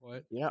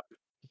You're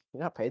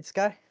not paid this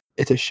guy?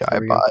 It's a shy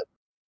There we go. bot.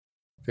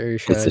 Very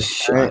shy. It's a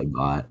shy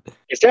bot.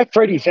 Is that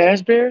Freddy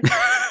Fazbear?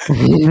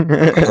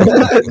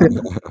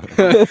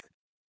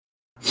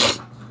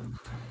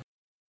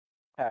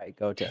 All right,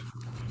 go Tim.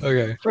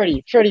 Okay.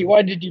 Freddy,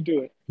 why did you do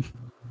it?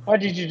 Why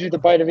did you do the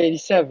bite of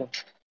 87?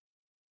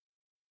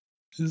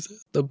 Is that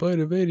the bite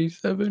of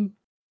 87?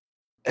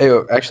 Hey,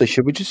 actually,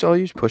 should we just all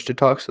use push to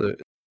talk so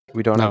that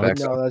we don't have No,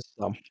 echo? No, that's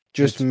dumb.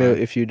 Just It's mute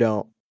fine. if you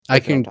don't. I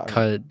If you can don't talk.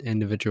 cut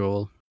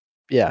individual.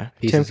 Yeah, Tim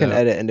pieces can out.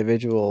 edit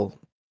individual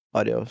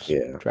audios.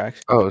 Yeah.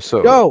 Tracks. Oh,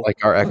 so Go!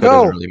 like our echo Go!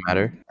 doesn't really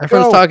matter.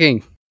 Everyone's Go!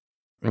 talking.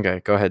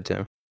 Okay, go ahead,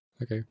 Tim.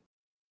 Okay.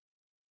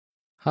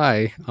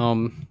 Hi.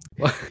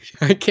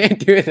 I can't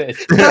do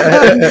this.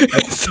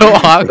 It's so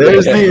awkward.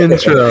 There's the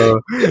intro.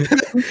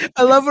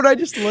 I love when I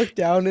just look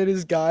down at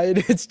his guy and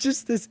it's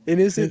just this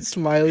innocent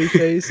smiley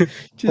face,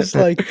 just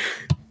like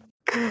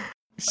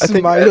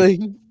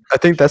smiling. I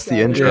think that's the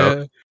Yeah. intro.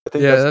 Yeah, I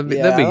think yeah, that's- that'd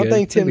be I good. don't think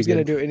That'd be Tim's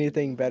gonna good. do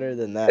anything better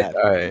than that.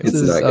 all right. This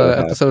It's is not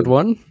gonna episode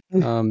happen.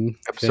 1.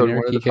 Episode 1 of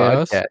Anarchy the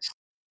Chaos. podcast.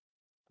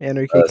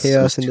 Anarchy,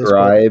 chaos, and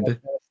subscribe Discord.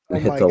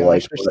 and hit the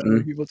like there's so many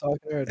button. people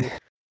talking already.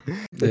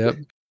 Yep.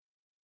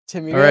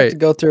 Tim, you're All gonna have right. to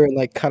go through and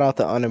like cut out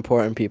the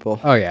unimportant people.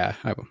 Oh yeah.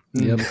 I will.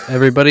 Yep.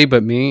 Everybody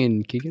but me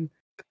and Keegan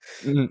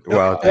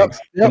Wow, Yep, thanks.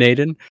 and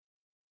Aiden.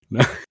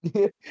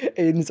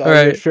 Aiden's All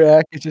audio right.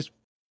 track is just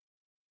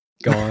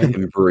Gone.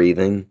 And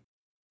breathing.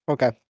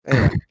 okay.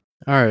 Anyway.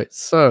 All right.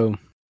 So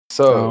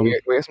So we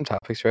got some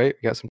topics, right?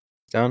 We got some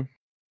down.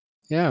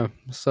 yeah.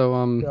 So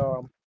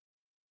So,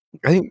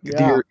 I think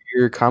Yeah.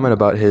 your comment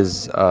about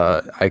his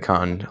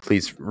icon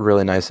leads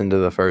really nice into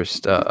the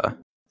first.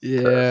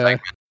 yeah.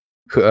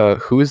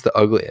 Who is the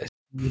ugliest?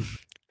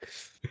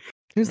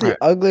 who's the Alright.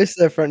 ugliest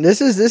of friend?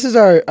 This is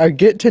our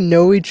get to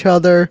know each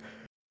other.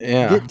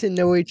 Yeah. Get to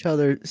know each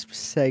other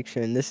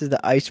section. This is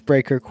the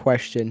icebreaker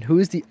question. Who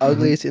is the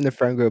ugliest in the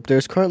friend group?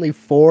 There's currently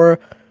 5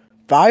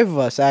 of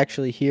us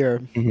actually here.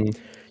 Mhm.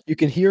 You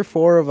can hear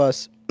 4 of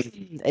us.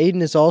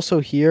 Aiden is also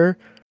here,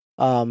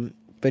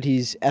 but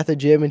he's at the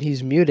gym and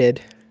he's muted.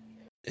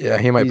 Yeah,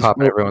 he might He's pop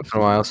in wo- every once in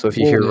a while. So if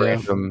you Oh, hear yeah.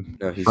 random,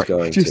 No, he's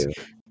going Just-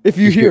 to. If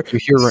you hear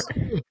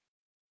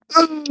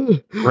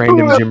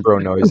random gym bro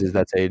noises,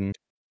 that's Aiden.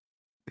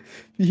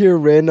 you hear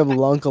random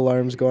lunk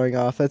alarms going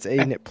off, that's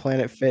Aiden at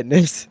Planet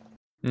Fitness.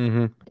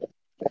 Mm-hmm.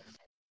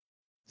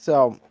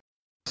 So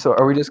So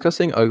are we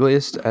discussing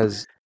ugliest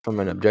as from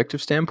an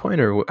objective standpoint,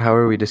 or how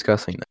are we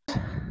discussing this?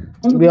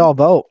 we all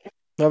vote.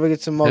 Whoever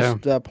gets the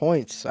most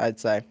points, I'd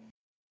say.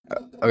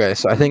 Okay,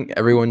 so I think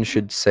everyone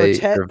should Or say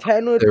 10,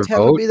 10 would their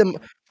 10 would be the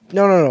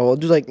no. We'll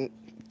do like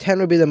 10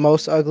 would be the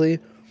most ugly,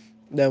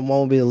 then 1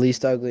 would be the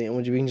least ugly, and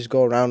we can just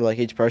go around like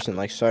each person,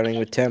 like starting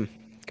with Tim.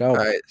 Go. All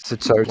right, so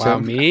sorry, Wow,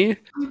 Tim. me?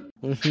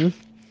 Mm-hmm.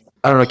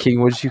 I don't know,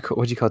 King. What'd you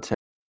call Tim?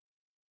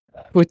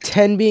 With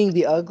 10 being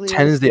the ugliest.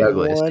 10 is the and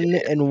ugliest, One, yeah.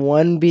 and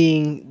 1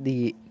 being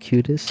the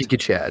cutest. Giga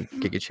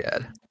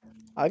Chad.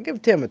 I'll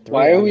give Tim a 3.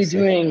 Why are we honestly.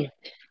 doing?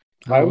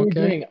 Why Oh, are we okay.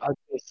 doing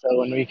ugly so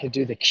when we could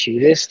do the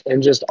cutest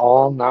and just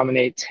all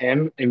nominate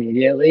Tim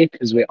immediately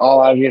because we all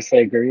obviously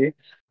agree?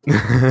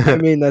 I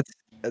mean, that's.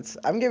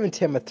 I'm giving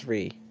Tim a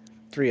 3.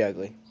 3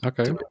 ugly.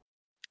 Okay.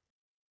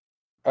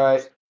 All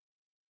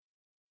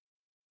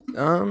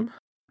right.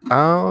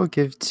 I'll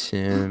give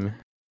Tim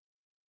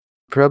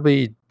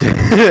probably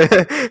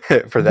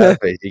for that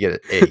face you get an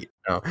 8.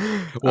 No.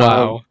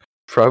 Wow.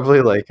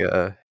 Probably like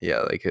a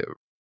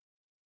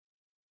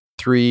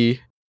 3,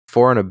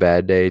 4 on a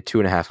bad day,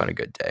 2.5 on a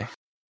good day.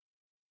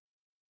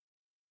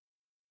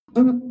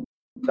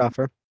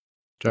 Joffer.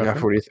 Yeah,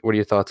 what are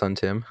your thoughts on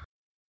Tim?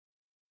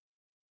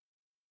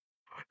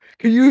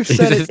 Could you have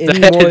said it Just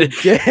any said more it.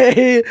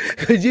 gay?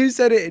 Could you have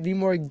said it any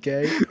more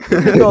gay?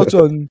 Your thoughts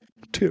on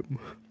Tim?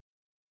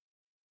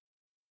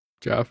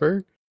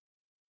 Joffer?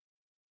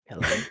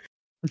 Hello.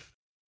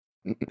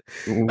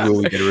 Will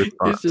we get a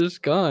response? He's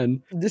just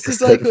gone. This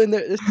is like when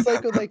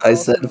like I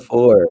said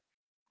 4.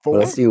 4.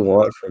 What else do you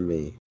want from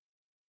me?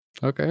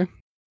 Okay.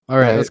 All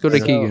right, Alright, let's go to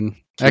so- Keegan.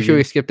 Actually,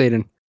 we skipped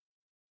Aiden.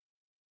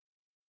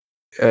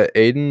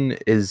 Aiden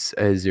is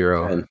a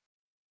 0. 10.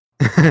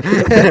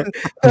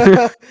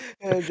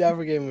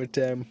 Joffer gave him a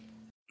 10.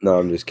 No,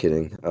 I'm just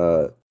kidding.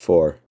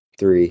 4,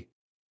 3.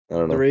 I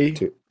don't know. 3,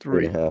 2,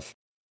 3. 3.5.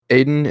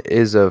 Aiden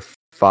is a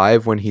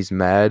 5 when he's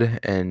mad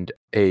and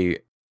a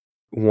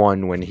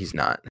 1 when he's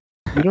not.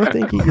 You don't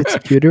think he gets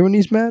cuter when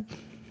he's mad?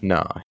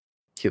 No,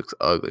 he looks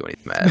ugly when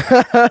he's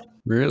mad.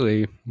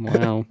 Really?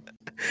 Wow.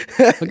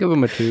 I'll give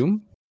him a 2.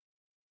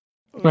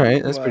 All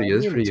right, that's pretty good,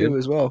 that's Give him pretty a 2 good.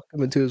 as well. Give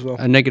him a 2 as well.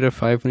 A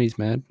 -5 when he's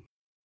mad.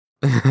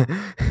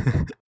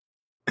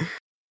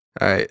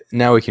 All right,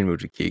 now we can move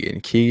to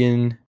Keegan.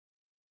 Keegan,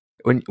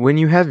 when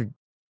you have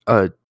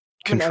a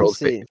controlled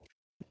MC.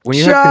 when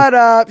you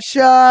have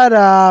Shut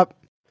up.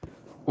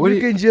 what do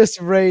You you, can just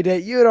rate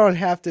it. You don't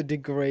have to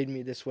degrade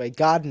me this way.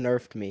 God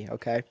nerfed me,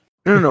 okay?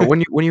 no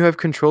when you have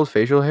controlled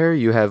facial hair,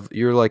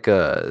 you're like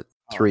a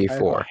 3, I have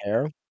 4.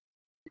 hair.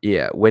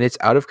 Yeah, when it's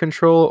out of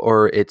control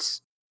or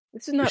it's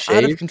This is not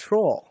out of Shaved?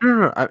 control.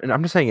 no.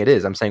 I'm just saying it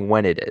is. I'm saying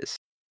when it is.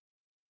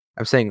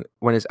 I'm saying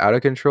when it's out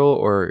of control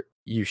or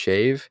you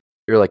shave,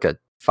 you're like a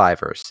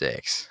 5 or a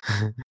 6.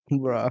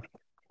 Bruh.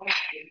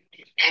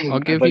 I'll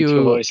I'd give like to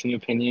you. voice an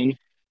opinion.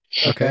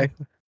 Okay.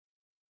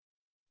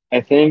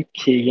 I think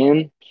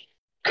Keegan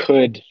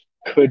could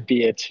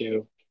be a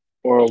 2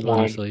 or a 1,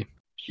 Honestly,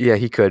 Yeah,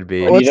 he could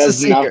be. but he What's the does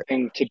secret?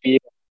 nothing to be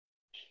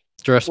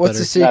dress What's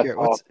the better. secret?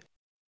 all. What's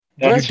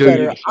That's dress do- better?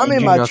 beautiful. I'm in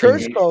do my nothing.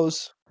 church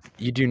clothes.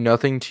 You do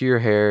nothing to your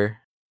hair.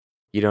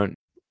 You don't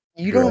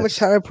You know how much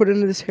dress. time I put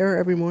into this hair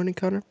every morning,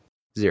 Connor?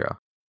 0.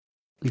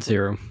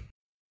 0.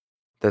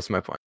 That's my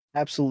point.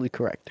 Absolutely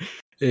correct.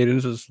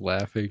 Aiden's just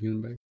laughing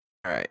in the back.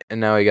 All right, and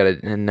now we got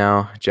it. And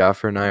now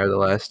Jaffer and I are the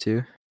last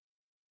two.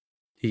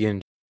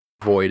 Keegan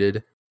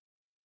voided.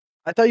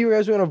 I thought you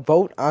guys were gonna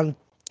vote on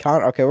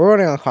Connor. Okay, we're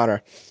voting on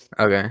Connor.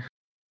 Okay.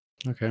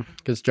 Okay,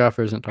 because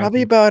Jaffer isn't talking.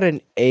 Probably about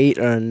an 8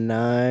 or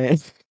 9.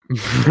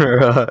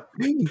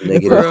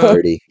 Negative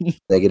 30.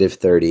 Negative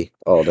 30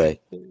 all day.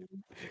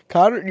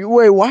 Connor,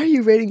 wait, why are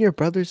you rating your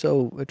brother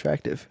so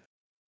attractive?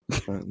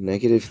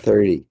 Negative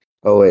 30.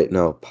 Oh, wait,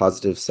 no.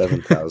 Positive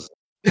 7,000.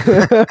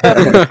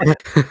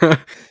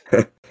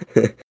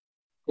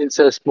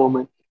 Incest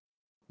moment.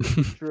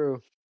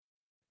 True.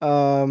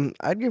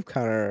 I'd give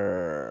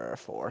Connor a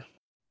 4.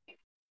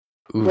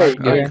 Oof, Wait,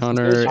 Give okay.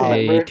 Connor you a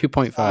remember? You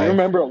 2.5.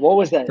 remember what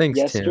was that Thanks,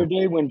 Tim.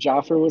 yesterday when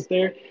Jaffer was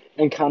there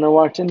and Connor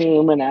walked in the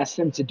room and asked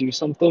him to do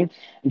something,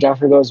 and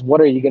Jaffer goes, "What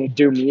are you gonna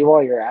do me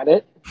while you're at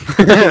it?"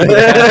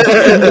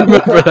 Yeah,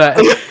 remember that?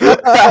 I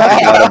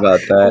forgot about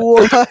that.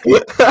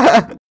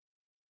 What?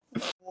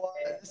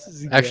 This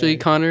is Actually,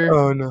 good. Connor,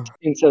 Oh no.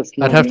 Incest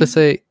I'd have to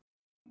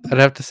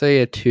moment. say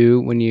a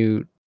 2 when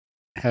you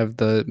have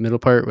the middle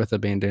part with a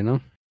bandana.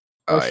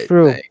 All That's right,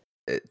 true.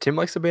 Tim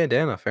likes the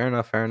bandana. Fair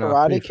enough. Fair enough.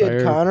 Karate Pretty Kid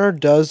fire. Connor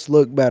does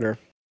look better.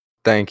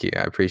 Thank you.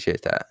 I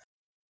appreciate that.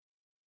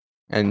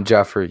 And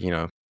Jaffer, he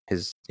already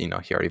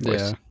voiced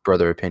his Yeah.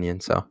 brother opinion.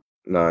 So,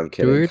 No, I'm we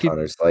kidding. already-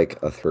 Connor's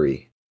like a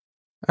 3.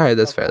 all right,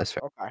 that's fair. Okay, That's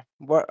fair. Okay.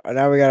 What?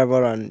 Now we gotta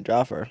vote on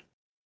Jaffer.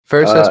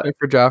 First aspect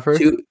for Jaffer.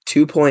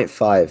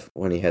 2.5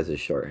 when he has his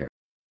short hair.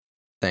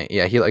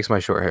 Yeah, he likes my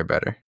short hair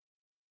better.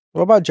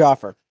 What about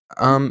Jaffer?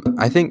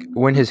 I think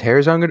when his hair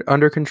is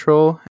under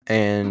control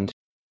and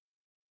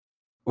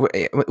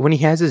when he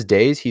has his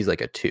days, he's like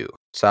a 2,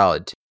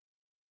 solid 2.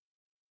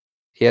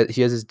 He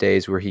has his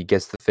days where he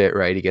gets the fit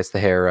right, he gets the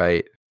hair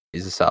right.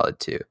 He's a solid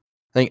 2.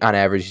 I think on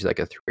average he's like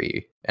a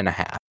 3.5.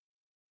 I'd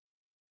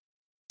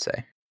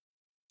say.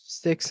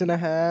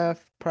 6.5,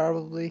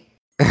 probably.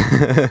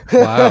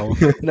 Wow.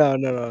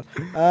 No.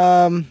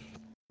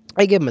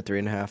 I give him a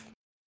 3.5.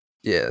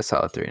 Yeah, a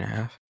solid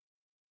 3.5.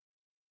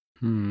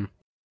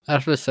 I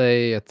have to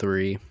say a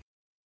 3.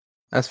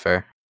 That's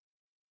fair.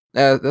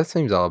 That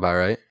seems all about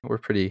right. We're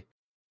pretty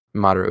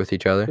moderate with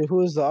each other.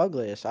 Who is the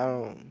ugliest? I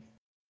don't.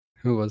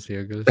 Who was the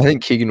ugliest? I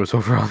think Keegan was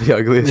overall the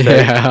ugliest.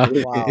 Yeah.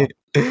 Wow.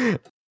 I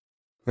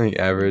think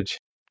average.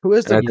 Who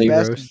is And I the think-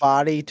 best Gross.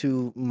 body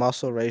to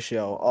muscle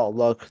ratio? Oh,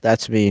 look,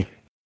 that's me.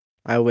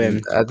 I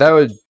win. That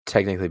would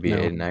technically be No.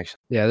 Aiden, actually.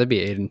 Yeah, that'd be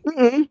Aiden.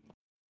 Mm-mm.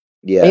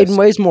 Yes. Aiden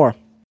weighs more.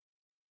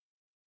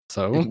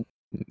 So,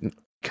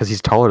 Because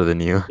he's taller than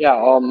you. Yeah,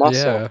 all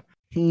muscle. yeah.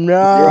 You're No,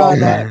 all no,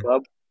 that,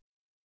 bub.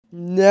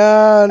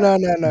 no.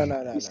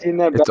 You seen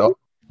that? It's Belly?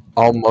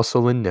 all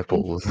muscle and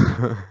nipples.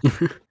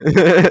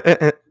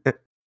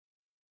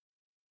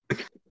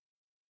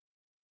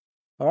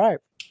 All right,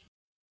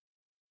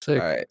 Sick.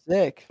 All right.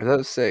 sick. That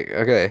was sick.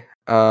 Okay.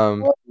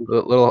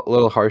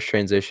 Little harsh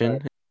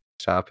transition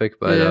topic,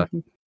 but Yeah.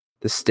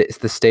 the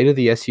state of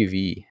the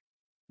SUV.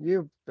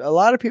 A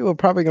lot of people are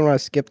probably gonna want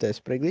to skip this,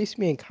 but at least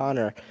me and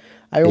Connor,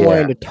 I've been Yeah.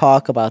 wanting to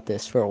talk about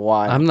this for a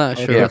while. I'm not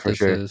sure Yeah, what for this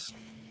sure. is.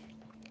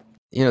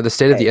 The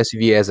state of the Hey.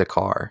 SUV as a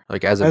car,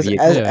 like as a as,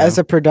 vehicle. as, Yeah. as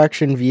a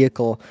production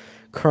vehicle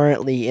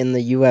currently in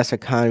the U.S.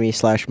 economy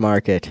 /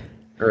 market.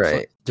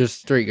 Right. Just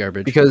straight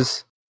garbage.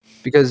 Because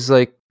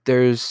like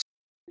there's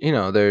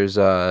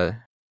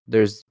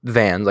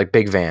vans, like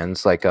big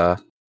vans, like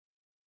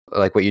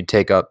what you'd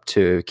take up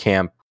to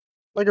camp.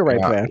 Like a rape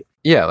Yeah. van.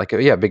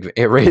 Yeah, big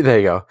right there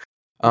you go.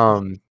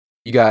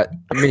 You got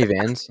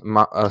minivans,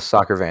 a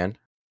soccer van,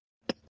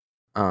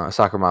 a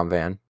soccer mom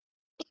van,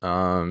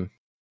 and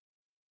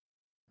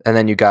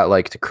then you got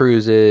like the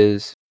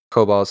cruises,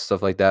 Cobalts,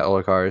 stuff like that,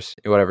 older cars,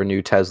 whatever,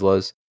 new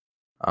Teslas.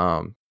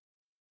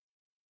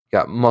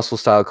 Got muscle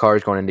style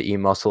cars going into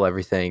e-muscle,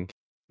 everything,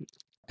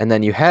 and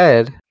then you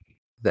had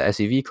the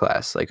SUV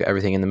class, like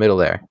everything in the middle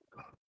there,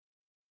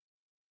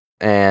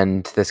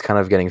 and that's kind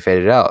of getting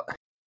faded out.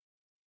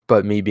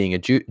 But me being a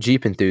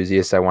Jeep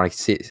enthusiast, I want to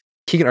see.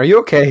 Keegan, are you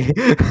okay?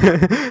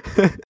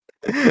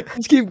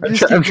 Just keep I'm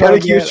trying to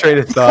going, keep a man. train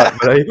of thought,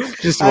 but I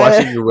just I-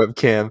 watching your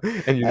webcam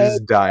and you're I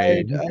just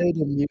dying. I had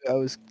to mute. I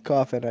was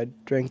coughing. I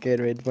drank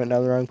Gatorade, went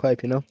down the wrong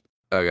pipe.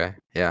 Okay,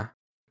 yeah,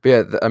 but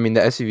yeah, the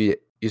SUV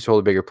used to hold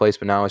a bigger place,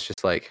 but now it's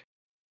just like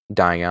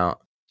dying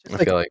out. Just I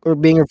like feel like we're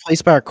being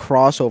replaced by a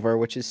crossover,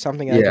 which is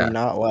something I Yeah. do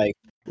not like.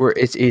 where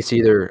it's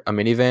either a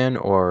minivan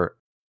or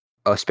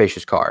a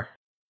spacious car,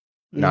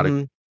 not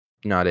Mhm.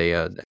 a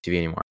SUV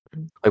anymore.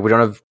 Like we don't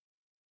have,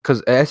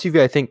 because a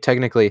SUV, I think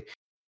technically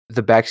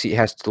the back seat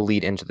has to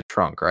lead into the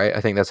trunk, right?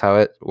 I think that's how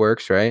it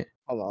works, right?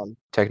 Hold on.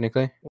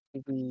 Technically.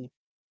 The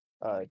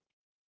Well,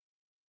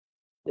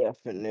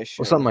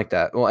 definition. something like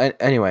that. Well,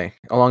 anyway,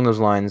 along those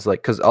lines,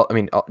 like, because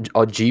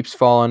all Jeeps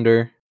fall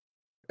under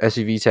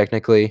SUV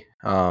technically.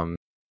 A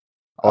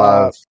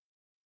lot of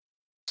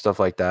stuff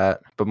like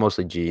that, but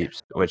mostly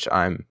Jeeps, which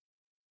I'm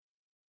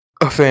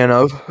a fan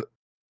of.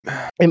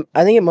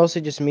 I think it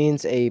mostly just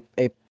means a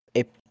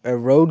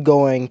road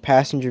going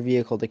passenger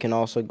vehicle that can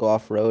also go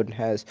off road and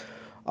has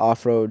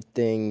off road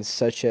things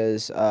such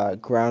as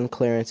ground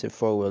clearance and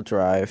 4-wheel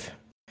drive.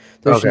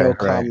 There's Okay, no right.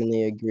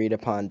 commonly agreed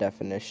upon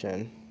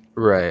definition.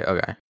 Right.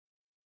 Okay.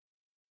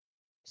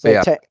 It's But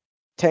like yeah.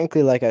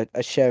 technically like a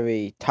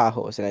Chevy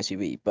Tahoe is an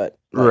SUV, but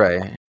like,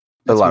 Right. A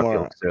that's lot of more.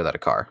 people consider that a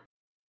car.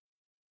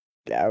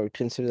 Yeah, I would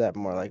consider that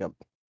more like a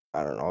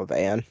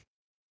van.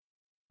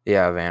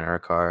 Yeah, a van or a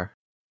car.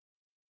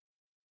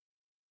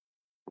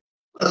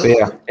 But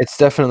yeah, it's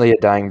definitely a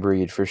dying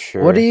breed for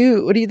sure. What do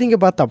you think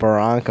about the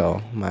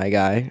Bronco, my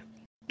guy?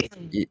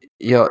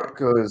 Yeah,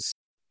 Broncos.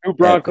 New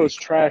Broncos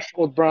Epic. trash.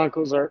 Old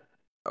Broncos are.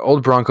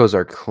 old Broncos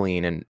are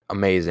clean and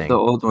amazing. The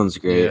old one's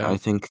great. Yeah. I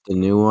think the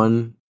new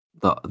one,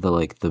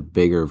 the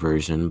bigger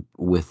version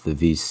with the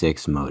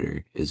V6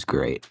 motor is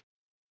great.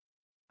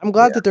 I'm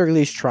glad that they're at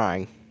least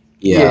trying.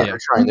 Yeah, Yeah, they're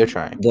trying. the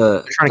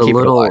trying to keep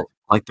it alive. little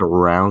like the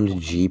round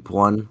Jeep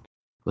one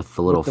with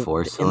the little With the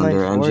four-cylinder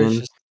inline four, it's engine.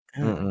 just-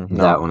 No.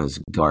 That one is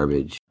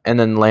garbage. And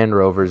then Land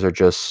Rovers are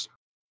just,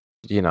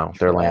 they're Land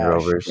Trash.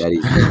 Rovers.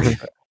 Daddy's trash.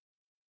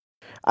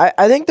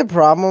 I think the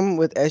problem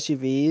with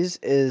SUVs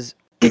is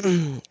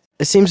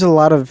it seems a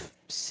lot of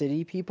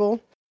city people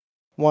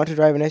want to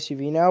drive an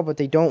SUV now, but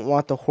they don't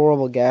want the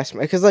horrible gas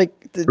mileage. Because like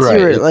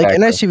Right, like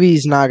an exactly. SUV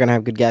is not gonna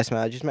have good gas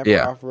mileage. It's meant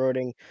Yeah. for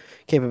off-roading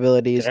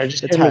capabilities. Did I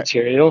just The hear ti-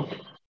 material?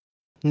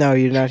 No,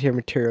 you're not here,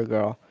 material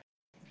girl.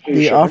 Are you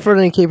The sure?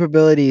 off-roading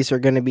capabilities are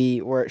going to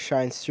be where it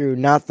shines through,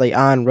 not the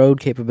on-road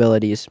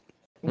capabilities.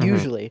 Mhm.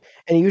 Usually,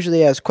 and it usually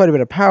has quite a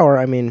bit of power.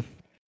 I mean,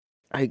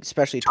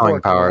 especially Towing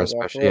torque. power, Going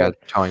especially. Yeah,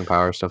 off-road. towing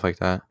power, stuff like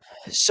that.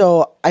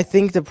 So I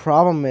think the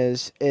problem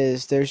is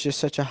there's just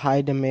such a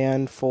high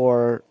demand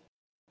for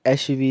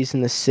SUVs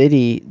in the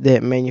city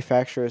that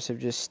manufacturers have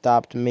just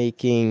stopped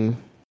making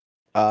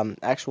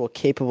actual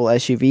capable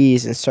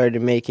SUVs and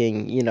started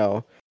making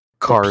the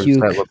Cars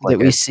puke that look like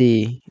we it.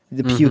 see,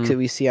 the puke Mhm. that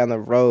we see on the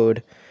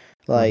road,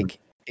 like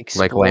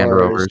Like Land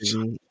Explorers Rovers.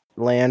 and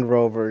Land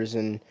Rovers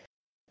and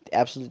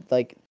absolutely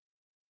like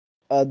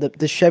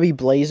the Chevy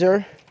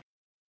Blazer.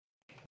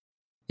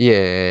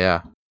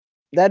 Yeah.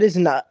 That is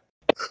not.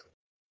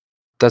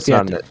 That's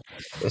Yeah, not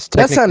it's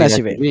that's not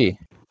technically an an SUV. SUV.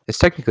 It's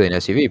technically an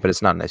SUV, but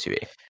it's not an SUV.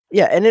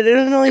 Yeah, and it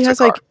only It's a has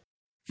car. like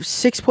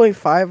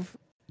 6.5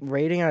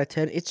 rating out of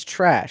 10. It's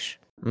trash.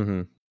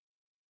 Mm-hmm.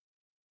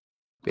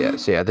 Yeah,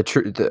 so yeah,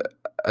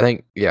 I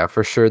think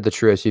for sure the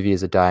true SUV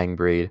is a dying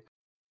breed.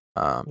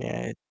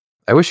 Yeah,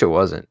 I wish it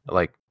wasn't.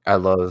 Like, I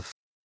love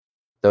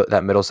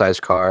that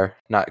middle-sized car,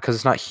 not because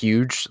it's not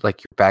huge. Like,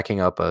 you're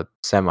backing up a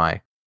semi,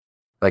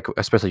 like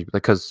especially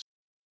because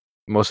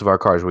most of our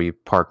cars we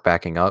park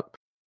backing up.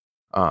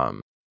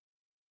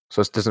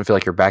 So it doesn't feel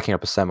like you're backing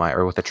up a semi,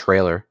 or with a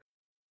trailer,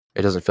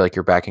 it doesn't feel like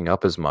you're backing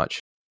up as much.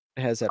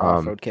 it has that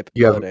off-road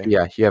You have capability.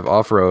 you have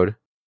off-road,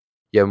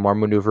 you have more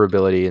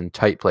maneuverability in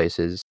tight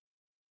places,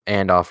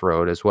 and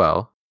off-road as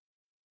well.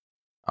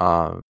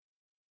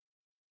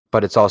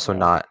 But it's also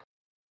not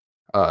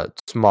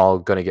small,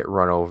 gonna get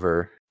run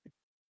over.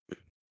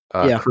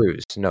 Yeah.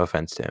 Cruise. No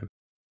offense to him.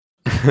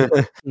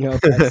 No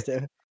offense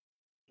to.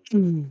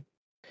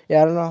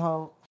 Yeah, I don't know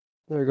how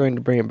they're going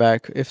to bring it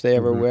back, if they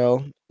ever Mhm.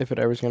 will, if it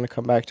ever's going to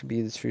come back to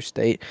be the true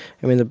state.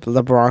 I mean,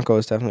 the Bronco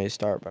is definitely a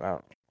start, but I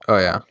don't. Oh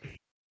yeah.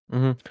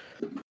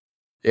 Mm-hmm.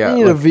 Yeah, We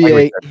need a like we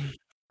V8. said,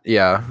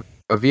 yeah,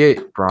 a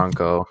V8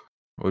 Bronco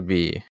would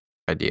be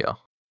ideal.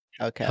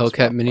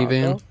 Hellcat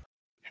minivan.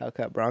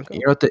 Hellcat Bronco.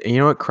 You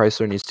know what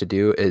Chrysler needs to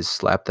do is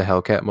slap the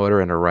Hellcat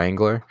motor in a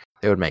Wrangler.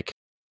 They would make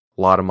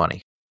a lot of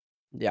money.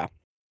 Yeah,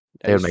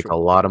 They would make a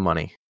lot of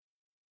money.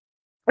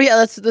 Yeah,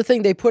 that's the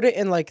thing. They put it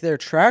in like their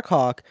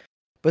Trackhawk,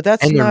 but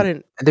that's And not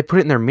an. they put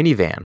it in their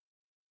minivan.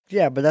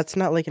 Yeah, but that's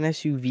not like an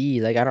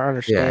SUV. Like I don't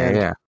understand.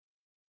 Yeah.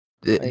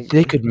 Like-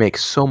 They could make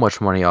so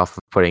much money off of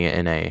putting it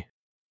in a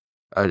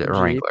Jeep.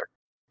 Wrangler.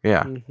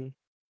 Yeah, Mm-hmm.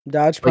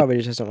 Dodge probably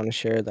just doesn't want to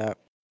share that.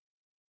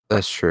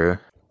 that's true.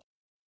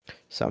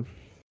 So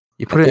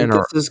You I put it think in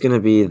a this is going to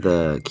be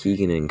the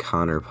Keegan and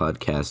Connor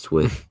podcast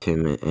with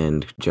Tim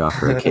and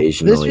Joffrey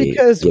occasionally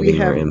because we giving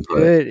their have input.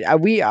 good.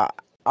 We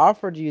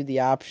offered you the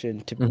option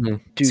to Mhm. do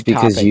It's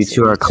because you topics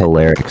two and are you said-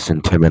 cholerics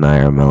and Tim and I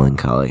are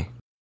melancholy.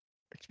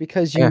 It's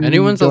because you. Yeah.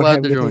 Anyone's don't allowed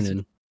have to good join things-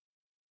 in.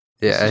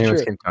 Yeah, This is anyone's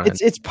true. can come in.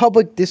 It's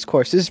public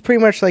discourse. This is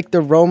pretty much like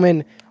the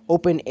Roman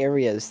open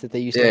areas that they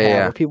used to have,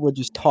 Yeah. where people would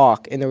just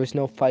talk and there was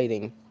no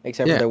fighting,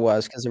 except Yeah. for there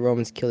was because the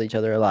Romans killed each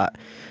other a lot.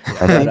 I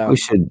But, think we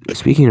should.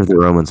 Speaking of the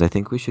Romans, I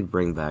think we should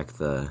bring back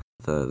the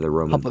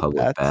Roman Public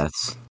public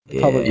baths.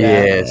 baths. Public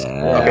Yes. baths.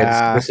 Okay,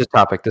 Yeah. this is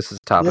topic. This is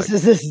topic.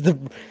 This is the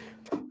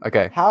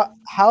Okay.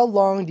 How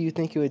long do you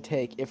think it would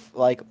take if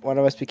like one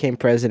of us became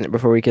president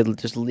before we could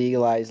just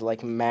legalize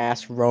like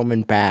mass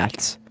Roman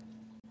baths?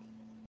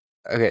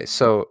 Okay.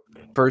 So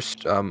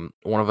first, one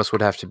of us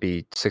would have to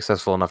be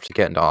successful enough to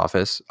get into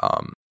office.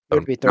 It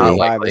would be Not 35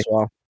 likely. as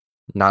well.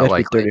 Not It'd be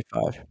likely.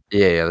 35.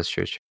 Yeah, that's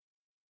true.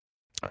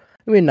 I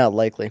mean, not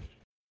likely.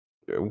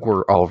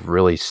 We're all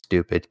really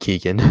stupid,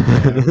 Keegan.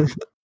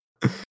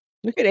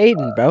 Look at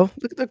Aiden, bro.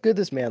 Look at how good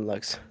this man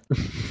looks.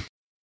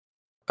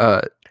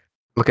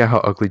 Look at how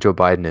ugly Joe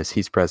Biden is.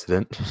 He's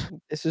president.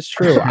 This is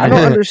true. I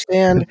don't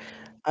understand.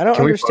 I don't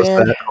Can we post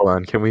understand. that? Hold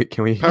on. Can we? You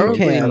Probably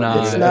can. It's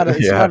not. not.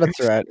 It's Yeah. not a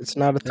threat. It's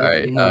not a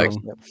threat. Alright,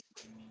 No.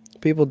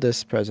 People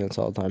diss presidents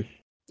all the time.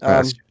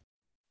 That's-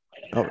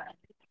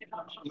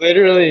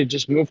 Literally,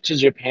 just moved to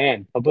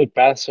Japan. Public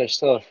baths are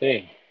still a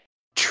thing.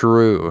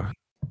 True.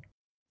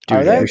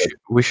 Are Dude, they?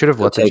 we should have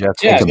Go let the take-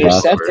 Jets. Yeah, Take a they're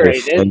bath with your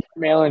separated, friend.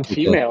 male and Okay.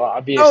 female, Oh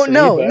obviously.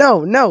 no,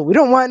 but no. We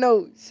don't want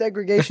no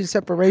segregation,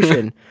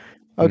 separation.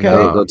 Okay.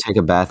 No. Go take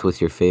a bath with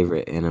your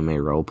favorite anime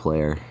role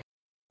player,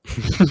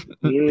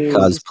 Mm,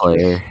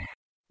 cosplayer.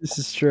 This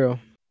is true.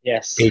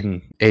 yes.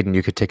 Aiden,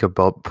 you could take a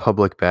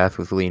public bath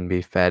with lean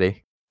beef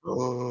patty.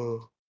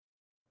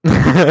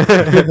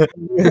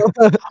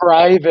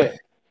 Private.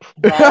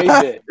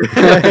 Private.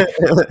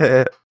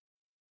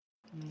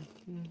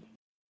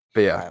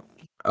 But yeah,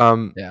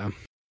 Yeah.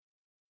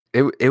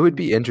 it would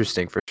be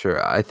interesting for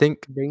sure. I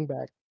think Bring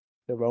back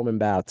the Roman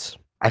baths.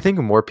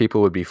 more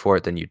people would be for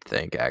it than you'd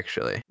think.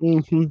 Actually,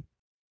 Mm-hmm.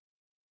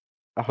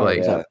 Like,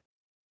 Yeah.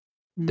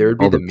 there would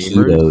be All the the memers.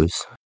 pedos.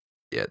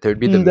 Yeah, there'd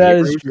be the That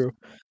is memers. true.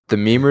 The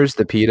memers,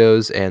 the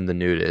pedos, and the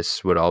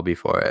nudists would all be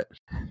for it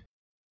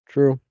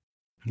True.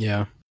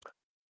 Yeah.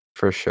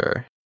 for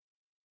sure.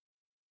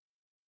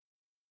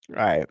 All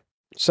right.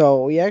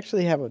 So we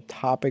actually have a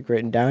topic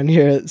written down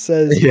here. It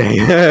says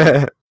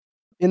Yeah.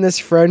 in this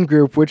friend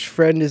group, which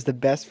friend is the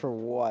best for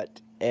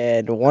what?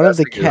 And one of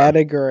That's the a good one.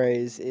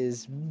 categories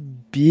is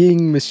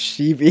being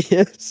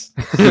mischievous.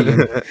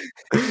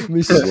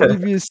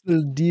 Mischievous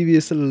little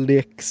devious little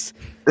licks.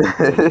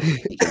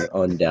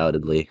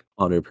 Undoubtedly,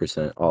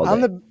 100% all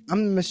I'm day. the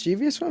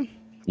mischievous one.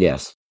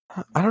 Yes.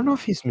 I don't know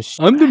if he's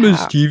I'm the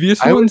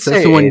mischievous I would one. That's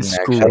say the one Aiden,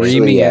 actually.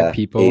 screaming Actually, at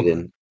people.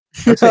 Aiden.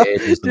 I'd say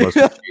Aiden's the most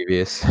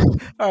mischievous.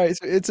 All right,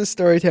 so it's a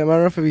story time. I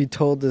don't know if we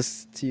told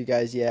this to you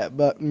guys yet,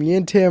 but me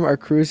and Tim are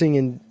cruising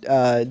in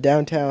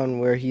downtown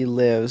where he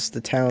lives,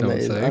 the town Don't that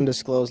is say.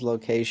 undisclosed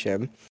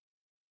location.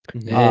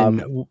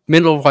 In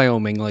middle of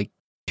Wyoming, like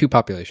 2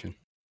 population.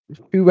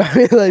 Yeah.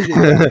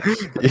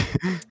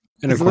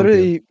 In a It's cornfield.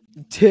 literally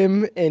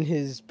Tim and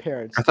his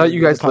parents. I thought you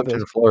the guys lived in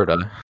population.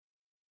 Florida,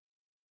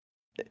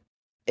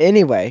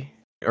 Anyway,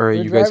 or are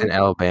We're you guys in driving-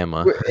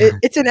 Alabama?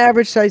 it's an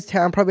average sized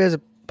town. Probably has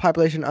a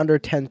population under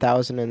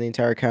 10,000 in the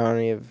entire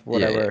county of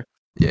whatever.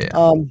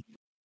 Yeah.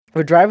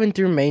 We're driving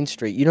through Main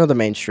Street. You know the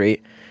Main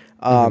Street.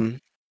 Mm-hmm.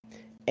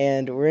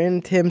 And we're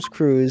in Tim's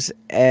cruise,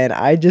 and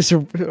I just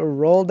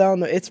roll down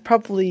the. It's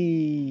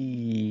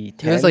probably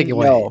 10. It was like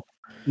what? No,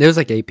 It was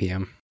like 8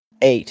 p.m.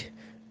 8.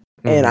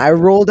 And Mhm. I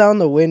roll down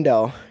the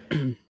window.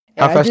 And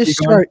How I fast are just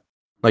you going? start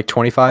Like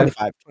 25?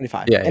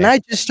 25. Yeah, And yeah. I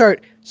just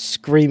start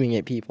screaming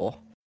at people.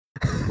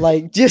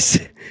 Like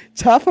just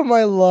top of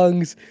my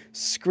lungs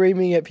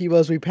screaming at people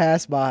as we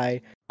pass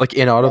by. Like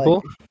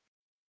inaudible?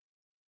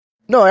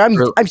 No, I'm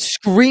Or-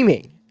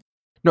 screaming.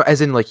 No,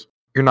 as in like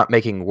you're not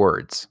making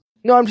words.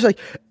 No, I'm just like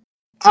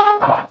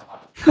ah!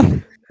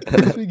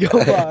 As we go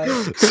by.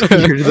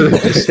 You're literally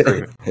just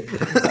screaming.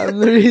 I'm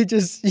literally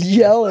just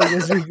yelling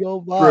as we go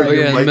by. Bro, Oh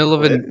your yeah, in the mic middle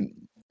of lit. in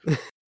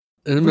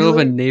the middle of a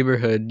Really?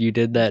 neighborhood, you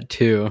did that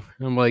too.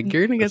 I'm like,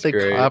 you're gonna get That's the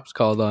great. cops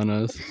called on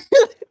us.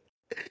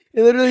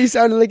 It literally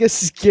sounded like a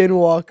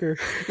skinwalker.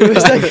 It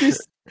was like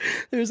this.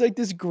 There was like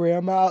this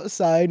grandma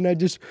outside, and I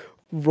just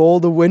roll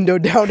the window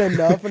down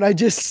enough, and I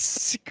just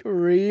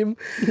scream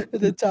at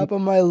the top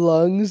of my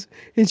lungs,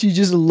 and she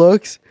just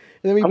looks.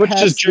 And then we How much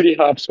pass. does Judy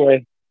Hopps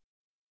weigh?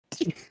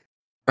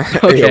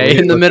 Okay, Yeah,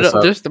 in the look middle, this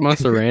up. just the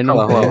most random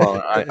Hold on, thing. hold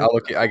on. I'll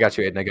look. I got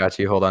you, Aiden. I got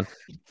you. Hold on.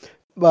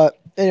 But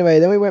anyway,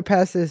 then we went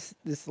past this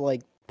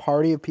like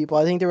party of people.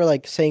 I think they were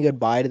like saying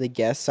goodbye to the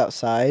guests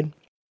outside,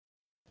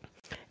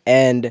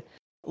 and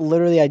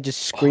literally I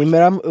just scream at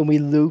them, and we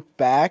loop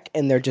back,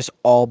 and they're just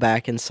all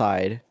back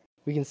inside.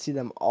 We can see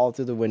them all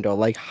through the window,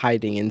 like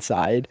hiding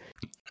inside.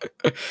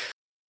 That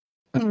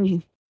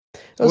was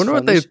wonder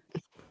what fun.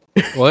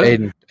 What?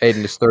 Aiden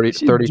is 30,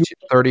 Should 30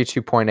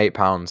 32.8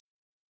 pounds.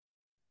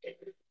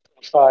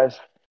 5.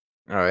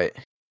 All right.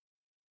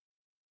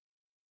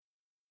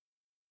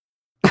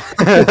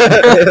 All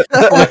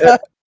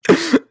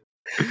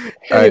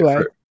right,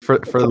 Anyway. for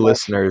the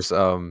listeners,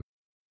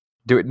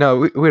 do it. No,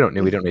 we don't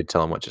need to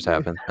tell them what just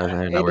happened.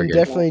 I know we're Aiden good.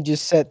 definitely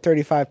just set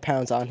 35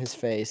 pounds on his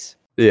face.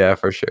 Yeah,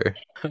 for sure.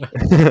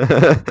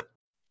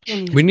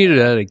 We need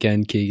that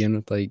again, Keegan,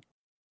 with like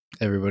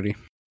everybody.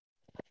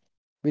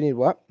 We need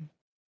what?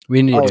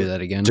 We need Oh, to do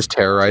that again. Just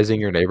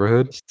terrorizing your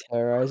neighborhood. Just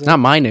terrorizing. Not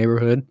my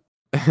neighborhood.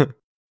 we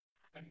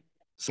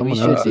Someone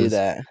should else's. do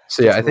that.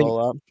 So yeah, Just I think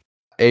roll up.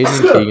 Aiden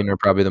and Keegan are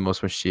probably the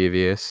most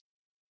mischievous.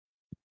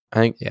 I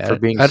think Yeah, for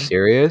being I'd-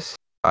 serious,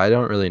 I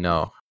don't really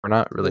know. We're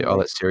not really all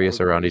Like, that serious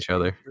around each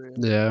other.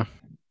 yeah.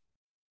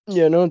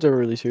 Yeah, no one's ever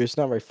really serious. It's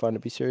not very fun to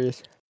be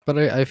serious. But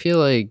I feel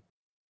like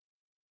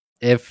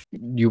if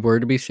you were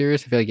to be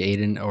serious, I feel like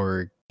Aiden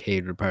or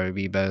Cade would probably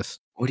be best.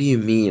 What do you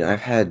mean?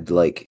 I've had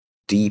like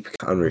deep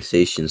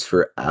conversations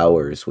for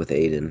hours with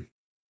Aiden.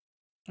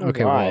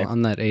 Okay, Why? well,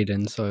 I'm not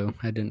Aiden, so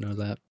I didn't know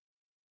that.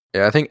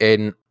 Yeah, I think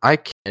Aiden, I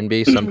can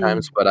be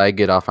sometimes, but I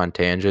get off on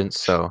tangents.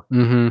 So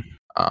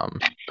Mm-hmm.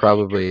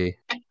 probably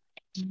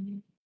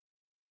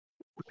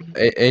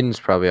Aiden's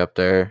probably up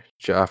there.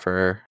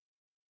 Joffer,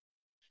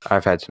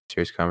 I've had some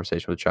serious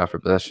conversation with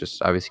Joffer, but that's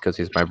just obviously because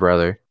he's my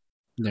brother.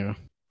 Yeah.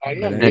 I'm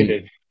not And-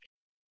 muted.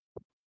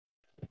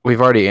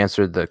 We've already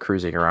answered the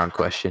cruising around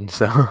question,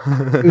 so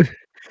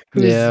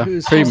Yeah,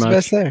 who's pretty the much.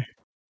 best there?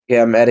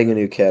 Yeah, I'm adding a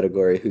new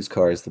category. Whose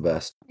car is the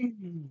best?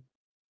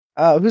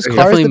 Whose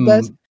car is the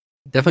best?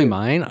 Definitely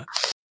mine.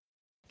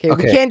 Okay,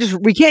 Okay.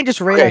 we can't just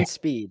rate Okay. on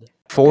speed.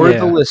 for Yeah.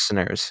 the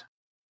listeners,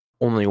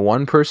 only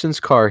one person's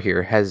car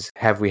here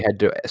have we had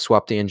to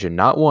swap the engine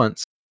not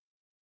once,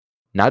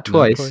 not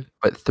twice, twice.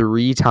 but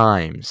 3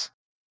 times.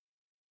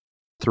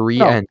 3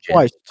 No, engines.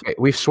 twice. Okay,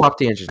 we've swapped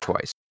the engine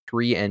twice.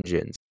 3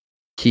 engines.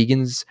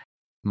 Keegan's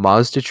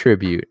Mazda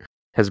Tribute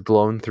has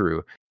blown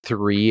through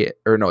 3,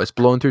 or no, it's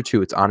blown through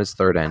 2. It's on its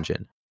 3rd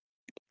engine.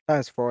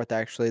 That's fourth,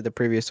 actually. The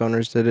previous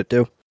owners did it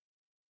too.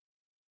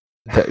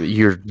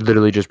 You're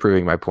literally just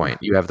proving my point.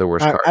 You have the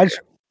worst car. I just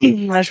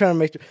trying to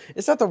make sure.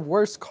 It's not the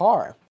worst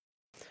car.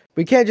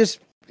 We can't just.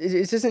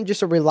 This isn't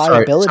just a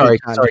reliability Sorry,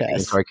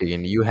 contest.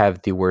 Keegan. You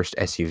have the worst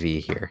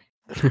SUV here.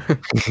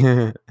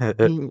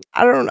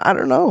 I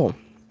don't know.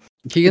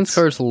 Keegan's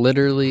car is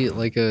literally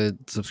like a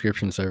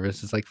subscription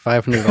service. It's like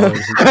 $500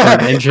 for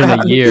an engine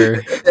a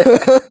year.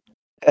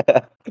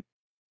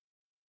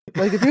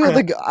 Like the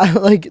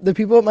people, like the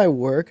people at my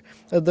work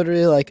are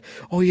literally like,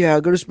 "Oh yeah,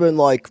 I'm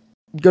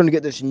gonna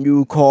get this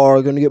new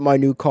car. Gonna get my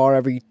new car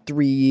every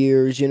 3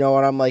 years." You know,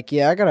 and I'm like,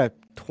 "Yeah, I got a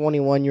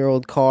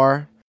 21-year-old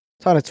car.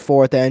 It's on its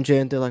 4th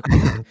engine." They're like,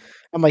 "What?"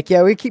 I'm like,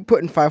 "Yeah, we keep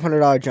putting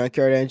 $500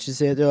 junkyard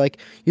engines in." They're like,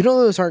 "You know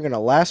those aren't gonna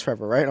last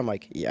forever, right?" I'm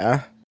like,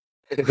 "Yeah,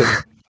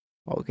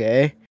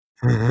 okay."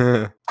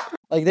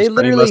 Like they Spending less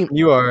literally, than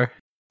you are.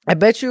 I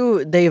bet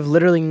you they've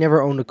literally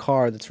never owned a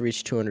car that's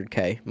reached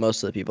 200K.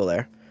 Most of the people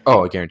there.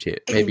 Oh, I guarantee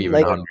it. Maybe even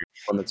Like- 100.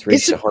 One that's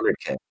reached It's-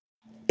 100K.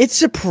 It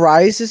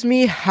surprises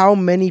me how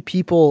many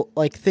people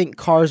like think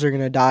cars are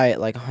gonna die at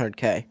like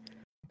 100K.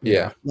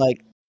 Yeah. Like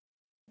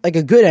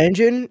a good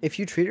engine, if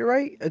you treat it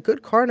right, a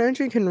good car and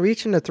engine can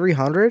reach into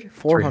 300,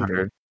 400.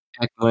 300.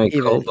 Heck, my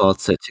Even.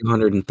 Cobalt's at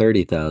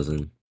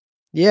 230,000.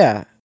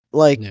 Yeah,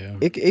 like Yeah.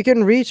 it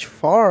can reach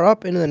far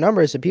up into the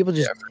numbers, and people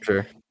just Yeah, for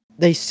sure.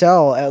 they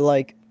sell at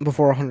like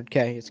before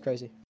 100K. It's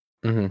crazy.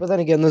 Mhm. But then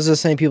again, those are the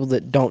same people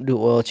that don't do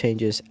oil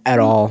changes at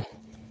all.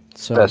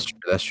 So That's true.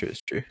 That's true.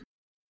 It's true.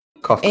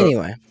 Cough, cough.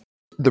 anyway,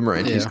 The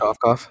Morantes Yeah.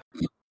 cough.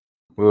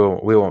 We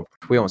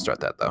won't start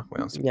that though. We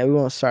won't. yeah, we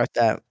won't start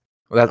that.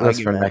 Well, that's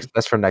for argument. next.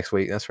 That's for next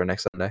week. That's for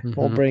next Sunday.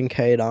 We'll Mhm. bring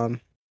Kate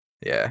on.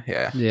 Yeah.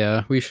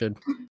 Yeah, we should.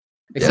 Yeah,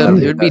 Except that'd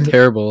it be would be better.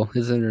 terrible.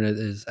 His internet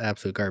is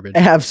absolute garbage.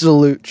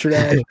 Absolute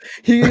trash.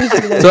 He used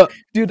to like, So,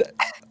 dude.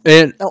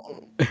 and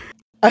No,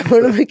 I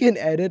want to make an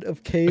edit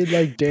of Cade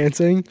like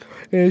dancing,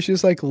 and it's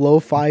just like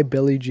lo-fi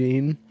Billie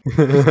Jean.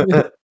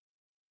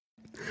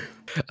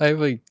 I have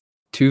like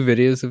 2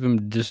 videos of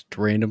him just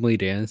randomly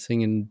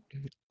dancing, and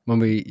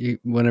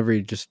whenever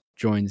he just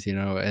joins,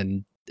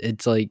 and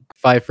it's like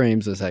 5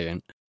 frames a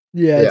second.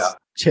 Yeah, it's Yeah.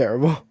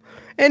 terrible.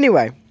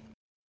 Anyway,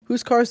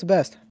 whose car is the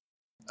best?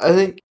 I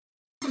think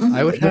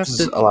I would have there's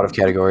to. a lot of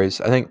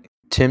categories. I think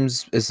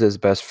Tim's is his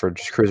best for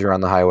just cruising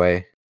around the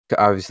highway.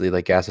 Obviously,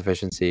 like gas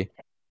efficiency.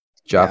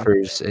 Yeah.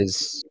 Joffer's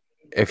is,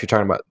 if you're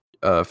talking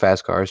about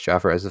fast cars,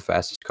 Joffer has the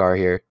fastest car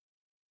here.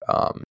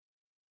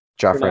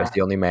 Joffer has now.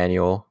 the only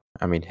manual.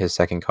 I mean, his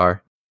second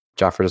car.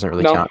 Joffer doesn't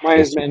really No, count. mine He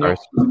has is 2 manual.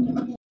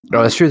 cars.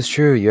 No, that's true. That's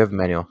true. You have a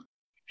manual.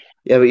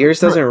 Yeah, but yours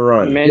doesn't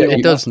run. Manual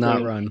It does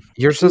Mustang. not run.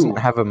 Yours doesn't Ooh.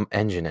 have an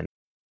engine in it.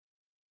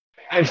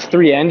 I have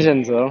 3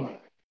 engines though,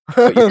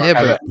 Yeah,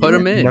 but put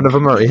him in. None of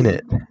them are in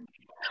it.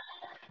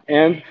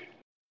 and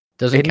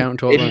Doesn't Aiden- count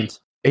until it Aiden- runs.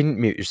 Aiden,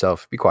 mute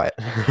yourself. Be quiet.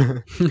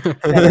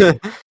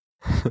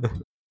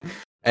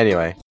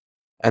 Anyway,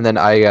 and then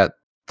I got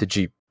the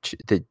Jeep,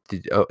 the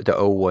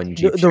 01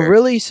 Jeep. the Cherokee.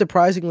 really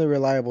surprisingly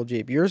reliable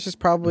Jeep. Yours is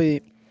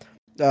probably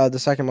the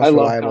second most I love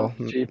reliable.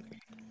 Cummins Jeep.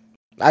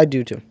 I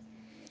do too.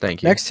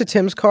 Thank you. Next to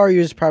Tim's car,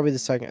 yours is probably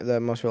the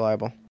most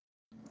reliable.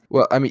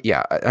 Well, I mean,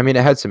 yeah. I mean,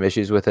 I had some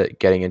issues with it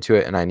getting into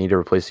it, and I need to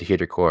replace the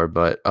heater core.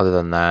 But other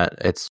than that,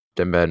 it's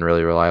been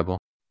really reliable.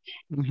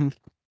 Mm-hmm.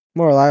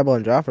 More reliable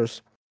than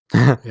Joffer's.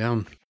 Yeah.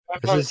 My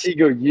This is-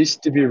 Montego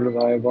used to be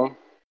reliable.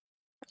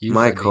 Used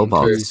My to be until you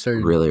Cobalt's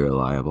started- really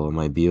reliable.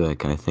 My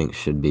Buick, I think,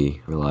 should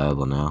be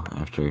reliable now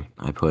after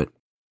I put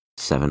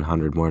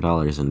 $700 more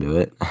into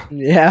it.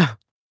 Yeah.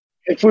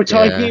 If we're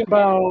talking Yeah.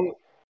 about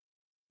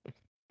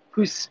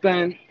who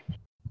spent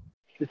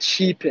the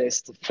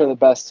cheapest for the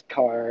best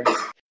car,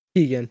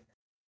 Keegan.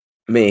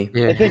 Me.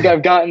 Yeah. I think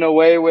I've gotten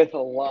away with a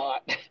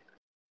lot.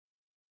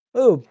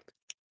 Oh,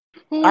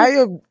 I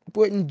have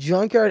put in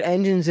junkyard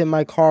engines in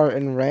my car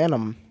and ran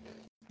them.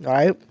 All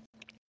right.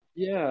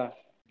 Yeah.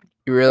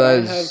 You I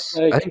realize,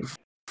 have I think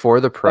for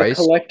the a price,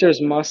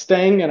 collector's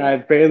Mustang, and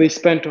I've barely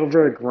spent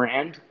over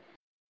 $1,000.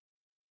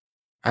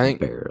 I think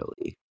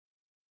Barely.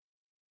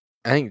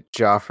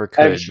 Joffre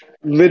I've could.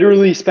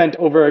 literally spent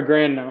over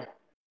 $1,000 now.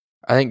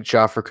 I think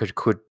Joffre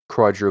could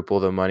quadruple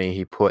the money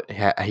he put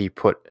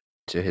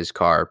to his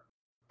car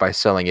by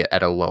selling it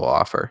at a low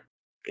offer.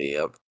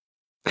 Yep.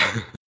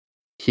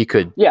 He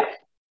could Yeah.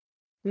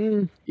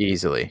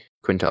 easily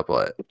quintuple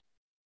it.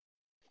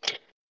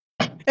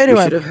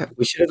 Anyway,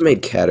 we should have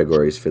made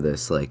categories for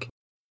this, like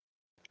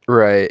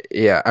Right.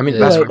 Yeah. I mean,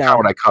 Yeah. that's Right kind now. of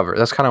what I covered.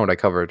 That's kind of what I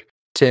covered.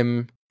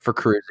 Tim for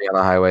cruising on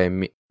the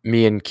highway.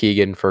 Me and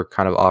Keegan for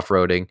kind of off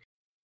roading.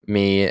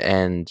 Me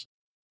and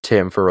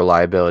Tim for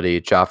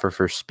reliability. Joffre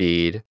for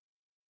speed.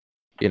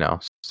 You know,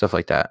 stuff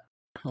like that.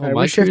 Oh, Alright,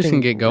 my we're cruise can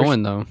shifting- get we're sh-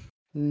 going though.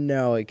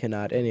 no, it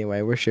cannot.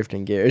 Anyway, we're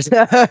shifting gears.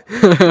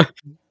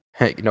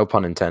 Hey, no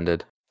pun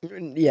intended.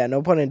 Yeah,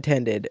 no pun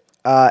intended.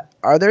 Are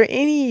there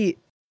any?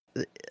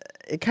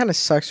 It kind of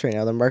sucks right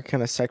now. The market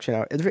kind of sucks right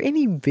now. Is there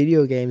any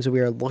video games we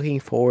are looking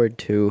forward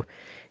to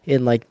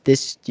in like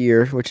this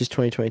year, which is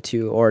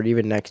 2022, or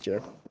even next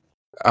year?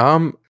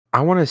 I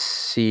want to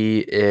see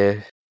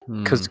if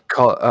because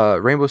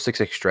Rainbow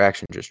Six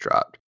Extraction just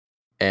dropped,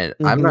 and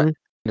I'm not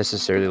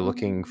necessarily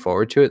looking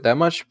forward to it that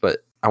much,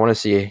 but I want to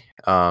see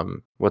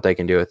what they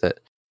can do with it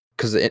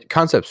because the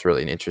concept's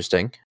really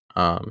interesting.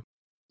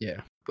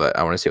 Yeah. But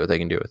I want to see what they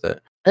can do with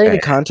it. I think the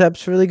And-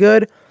 concept's really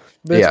good,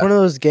 but it's Yeah. one of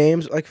those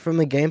games. Like from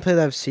the gameplay that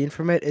I've seen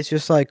from it, it's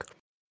just like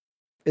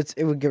it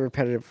would get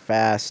repetitive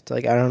fast.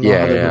 Like I don't know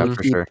Yeah, how they're yeah, gonna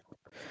for keep. sure.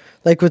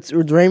 Like with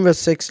Rainbow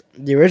Six,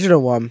 the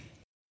original one,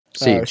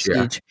 Siege,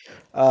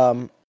 yeah.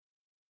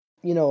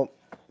 You know,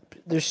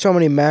 there's so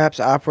many maps,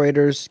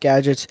 operators,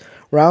 gadgets,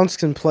 rounds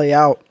can play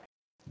out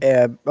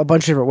a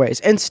bunch of different ways,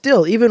 and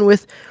still, even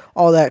with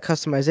all that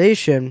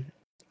customization,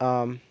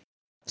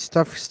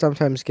 stuff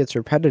sometimes gets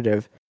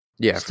repetitive.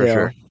 Yeah, Still, for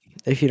sure.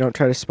 if you don't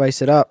try to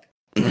spice it up.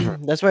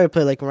 Mhm. That's why I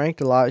play like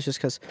ranked a lot. It's just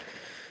because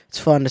it's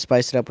fun to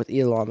spice it up with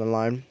Elo on the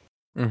line.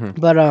 Hmm.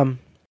 But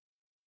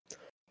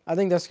I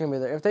think that's gonna be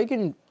there.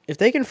 If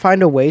they can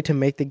find a way to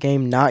make the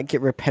game not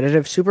get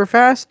repetitive super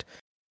fast,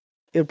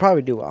 it would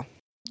probably do well.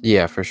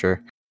 Yeah, for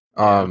sure.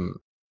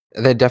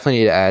 They definitely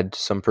need to add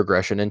some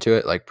progression into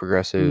it, like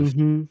progressive.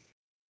 Mm-hmm.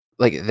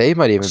 Like they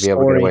might even be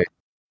able to get Story. away.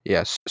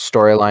 Yes,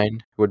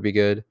 storyline would be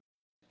good.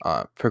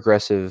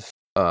 Progressive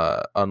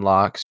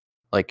unlocks.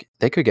 Like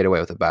they could get away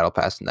with a battle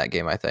pass in that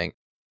game. I think.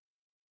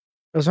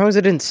 As long as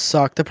it didn't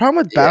suck. The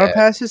problem with battle Yeah.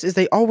 passes is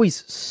they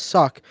always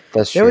suck.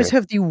 That's They true. always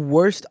have the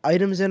worst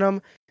items in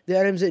them. The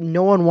items that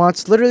no one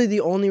wants. Literally,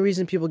 the only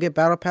reason people get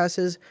battle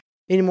passes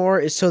anymore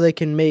is so they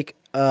can make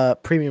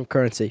premium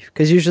currency.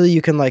 Because usually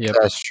you can like, Yep.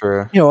 That's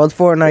true. you know, with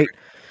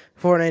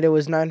Fortnite it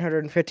was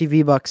 950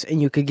 V-Bucks,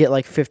 and you could get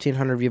like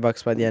 1,500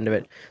 V-Bucks by the end of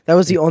it. That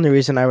was the only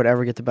reason I would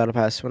ever get the battle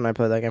pass when I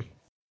played that game.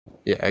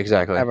 Yeah,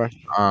 exactly. Ever.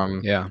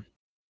 Yeah.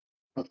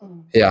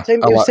 Yeah. Same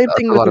thing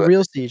a with lot the of it.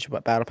 real Siege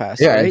battle pass,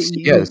 Yeah, right?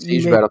 the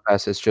Siege battle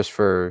pass is just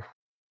for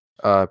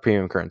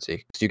premium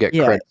currency because you get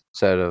Yeah. credits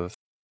instead of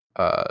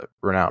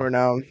renown.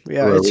 Renown.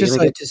 Yeah, Bro, it's just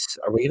like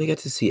are we gonna get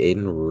to see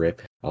Aiden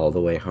rip all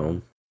the way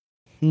home?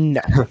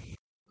 no.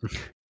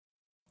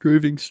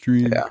 Craving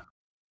stream. Yeah.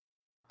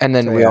 And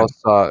then So, we yeah. all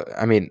saw.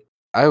 I mean,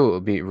 I will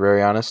be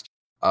very honest.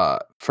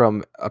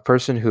 From a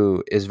person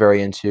who is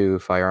very into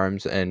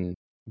firearms and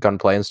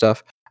gunplay and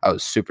stuff, I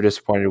was super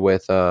disappointed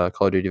with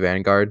Call of Duty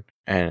Vanguard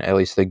and at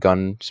least the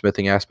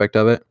gunsmithing aspect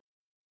of it.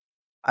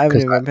 I haven't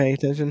 'Cause even been paying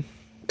attention.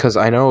 Because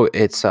I know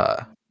it's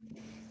I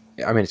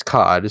mean it's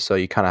COD, so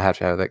you kind of have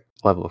to have that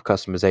level of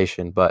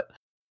customization, but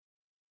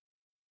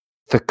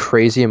the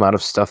crazy amount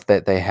of stuff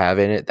that they have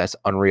in it that's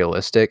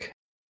unrealistic,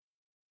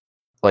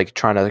 like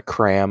trying to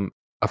cram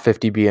a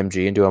 50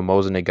 BMG into a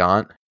Mosin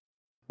Nagant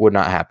would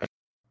not happen.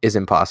 Is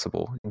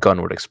impossible.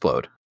 Gun would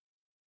explode.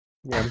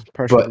 Yeah,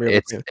 pressure But real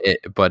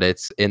quick.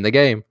 it's in the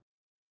game.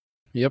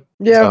 Yep.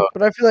 Yeah, so-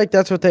 but I feel like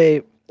that's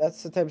the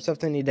type of stuff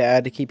they need to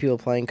add to keep people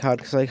playing COD.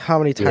 Because like, how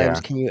many times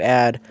Yeah. can you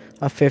add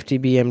a 50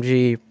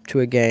 BMG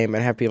to a game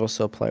and have people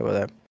still play with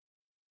it?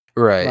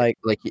 Right.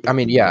 Like, I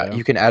mean, yeah, Yeah.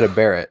 you can add a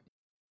Barrett,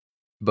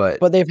 but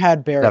but they've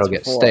had Barretts that'll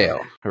get before.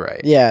 stale.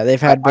 Right. Yeah,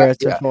 they've had Barretts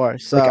yeah. before.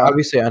 So Like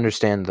obviously I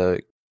understand the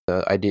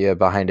idea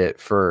behind it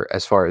for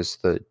as far as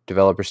the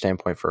developer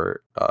standpoint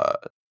for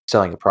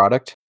selling a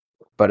product,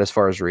 but as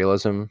far as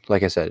realism,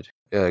 like I said,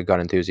 gun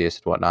enthusiast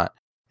and whatnot,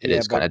 it Yeah,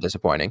 is but- kind of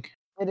disappointing.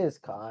 it is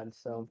COD.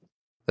 So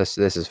This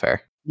is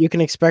fair. you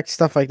can expect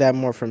stuff like that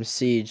more from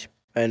Siege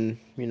and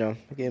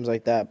games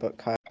like that. But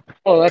COD,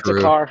 Oh, that's True.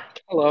 a car.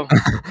 Hello.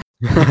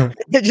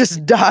 it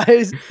just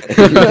dies.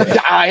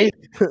 Die.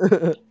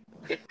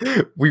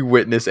 We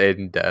witness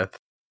Aiden death.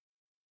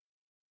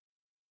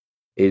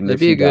 Aiden, That'd if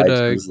be you a good,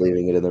 died, who's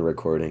leaving it in the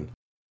recording?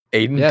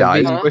 Aiden Yeah,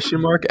 dies? Huh?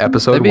 Question mark.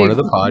 Episode That'd be 1 a- of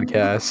the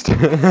podcast.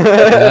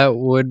 That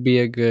would be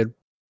a good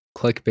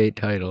clickbait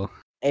title.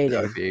 That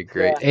Aiden. would be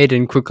great.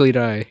 Aiden, quickly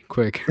die.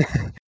 Quick.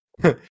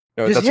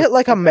 No, Just that's hit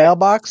like a Okay.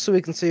 mailbox so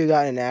we can see you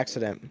got in an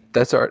accident.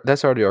 that's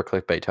already our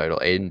clickbait title.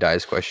 Aiden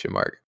dies ?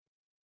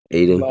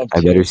 Aiden, Love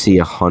I better to. see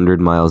 100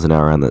 miles an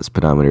hour on that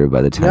speedometer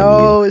by the time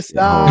No, you get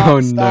home. stop, Oh,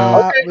 no.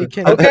 stop. Okay, We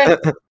can. okay.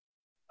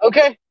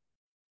 Okay.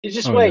 You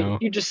just Oh, wait. no.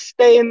 You just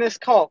stay in this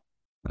call.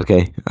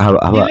 Okay, how You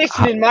about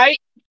listening, mate?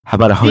 how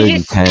about You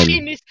just stay 110?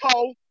 in this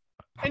call,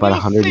 How and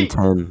about you'll see.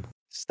 110?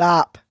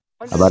 Stop.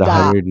 How about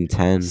Stop.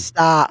 110?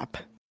 Stop.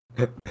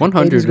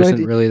 100 Aiden's going isn't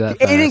to- really that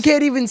Aiden fast.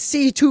 can't even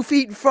see 2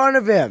 feet in front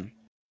of him.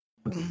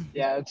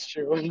 Yeah, that's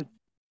true.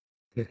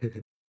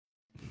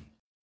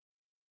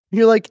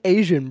 You're like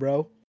Asian,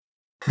 bro.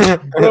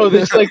 Bro,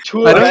 there's like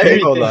two I of don't think-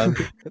 everything. Hold on.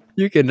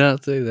 You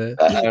cannot say that.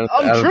 I'm I don't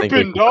think we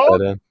tripping, can put dog.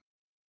 that in.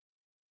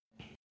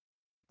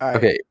 All right.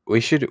 Okay,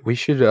 we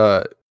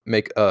should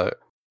make a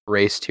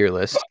race tier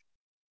list.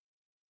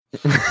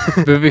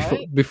 But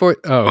before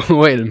oh,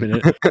 wait a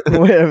minute.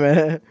 Wait a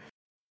minute.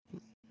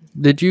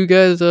 Did you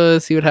guys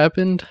see what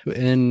happened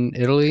in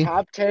Italy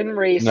Top 10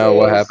 races. No,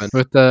 what happened?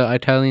 with the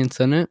Italian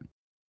Senate?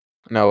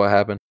 No, what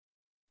happened?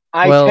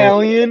 Well-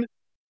 Italian.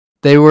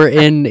 They were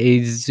in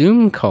a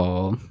Zoom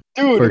call,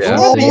 Dude, for who sure. are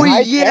the Oh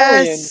Italians?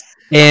 yes.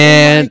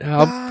 and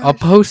Oh my I'll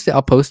gosh. post it.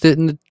 I'll post it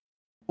in the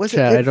Was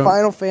chat. it I in don't.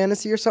 Final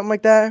Fantasy or something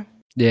like that?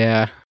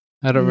 Yeah,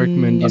 I don't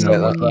recommend Okay,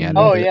 looking at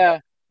Oh, it. yeah.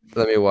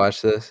 Let me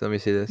watch this. Let me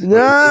see this. Nah,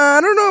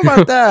 I don't know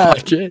about that.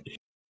 Watch it.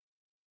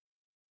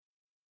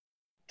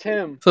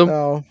 Tim, So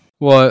No.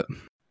 what?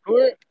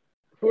 who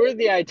are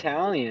the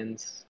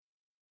Italians?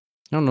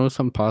 I don't know.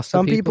 Some pasta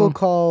Some people people.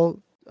 call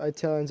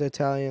Italians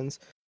Italians.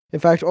 In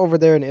fact, over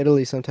there in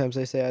Italy, sometimes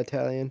they say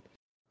Italian.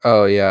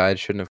 Oh yeah, I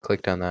shouldn't have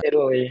clicked on that.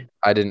 Italy.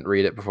 I didn't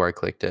read it before I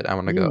clicked it. I'm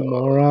gonna You go.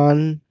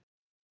 moron.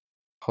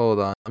 Hold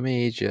on. Let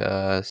me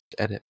just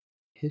edit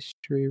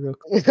history real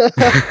quick.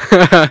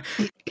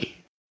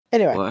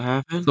 Anyway. What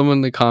happened? Someone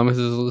in the comments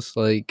is just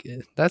like,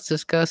 "That's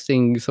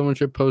disgusting." Someone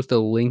should post a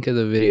link of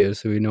the video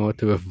so we know what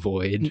to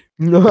avoid.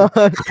 No.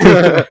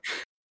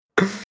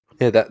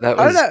 Yeah, that How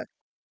was did that?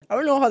 I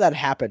don't know how that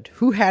happened.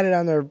 Who had it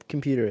on their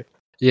computer?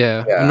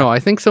 Yeah. Yeah. No, I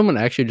think someone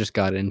actually just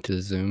got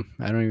into Zoom.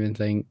 I don't even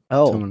think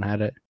Oh, someone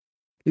had it.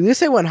 at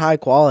least they went high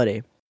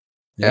quality,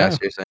 yeah,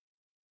 seriously.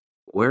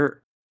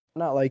 Where?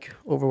 not like It's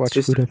Overwatch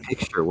just a Buddha.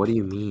 picture. What do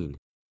you mean?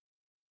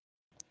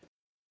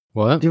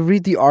 What? Did you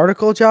read the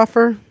article,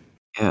 Joffer?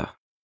 Yeah,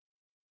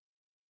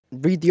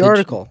 Read the Did you-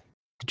 article.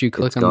 Did you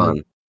click it's on gone.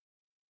 the?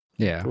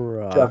 Yeah.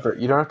 Bruh.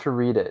 You don't have to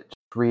read it.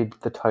 Just read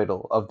the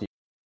title of the.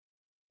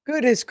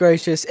 Goodness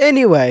gracious.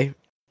 Anyway.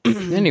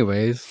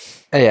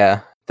 Anyways,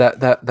 Yeah,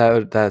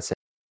 that's it.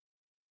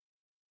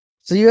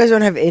 So you guys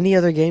don't have any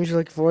other games you're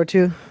looking forward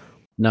to?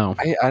 no.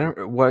 I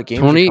don't. What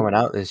games 20 are coming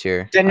out this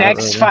year? The I don't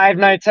next really know. Five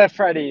Nights at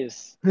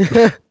Freddy's.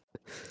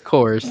 Of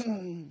course. Yeah,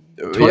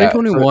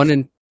 2021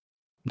 and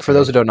For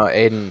those who don't know,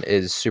 Aiden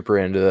is super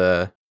into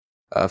the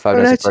Five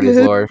When Nights I at Freddy's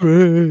said lore.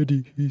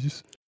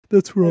 Freddy's,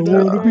 that's where I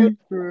want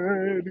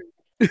to be.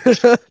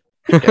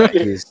 Yeah,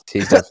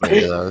 he's definitely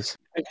into those.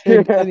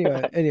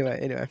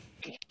 Anyway.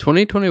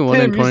 2021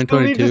 and Tim, you still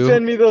need to 2022.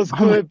 send me those Oh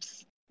my-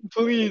 clips,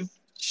 please.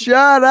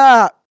 Shut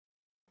up.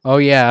 Oh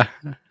yeah,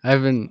 I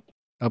haven't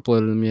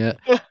uploaded them yet.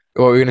 What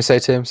were you gonna say,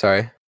 Tim?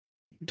 Sorry.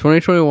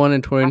 2021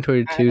 and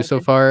 2022 so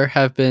haven't- far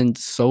have been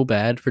so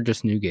bad for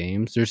just new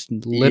games. There's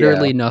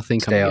literally nothing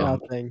coming Stale.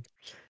 out. Nothing.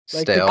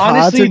 Like the Stale. CODs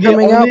Honestly, are the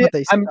coming out, only- but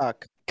they I'm-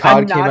 suck. COD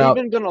I'm came not out.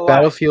 even gonna lie.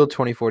 Battlefield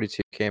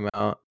 2042 came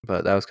out,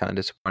 but that was kind of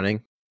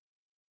disappointing.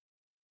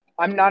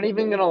 I'm not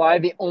even gonna lie.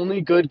 The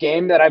only good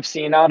game that I've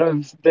seen out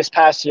of this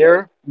past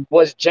year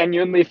was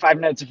genuinely Five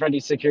Nights at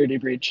Freddy's Security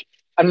Breach.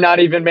 I'm not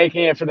even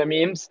making it for the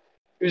memes.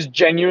 It was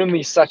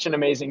genuinely such an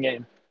amazing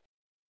game.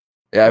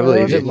 Yeah, I There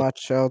believe wasn't you.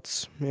 much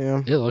else.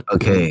 Yeah. It looked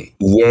Okay,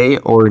 yay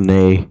or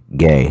nay,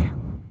 gay?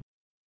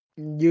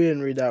 You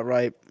didn't read that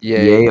right.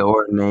 Yay, Yay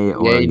or nay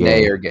or yay, gay?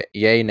 nay, or gay.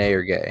 Yay, nay,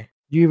 or gay.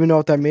 You even know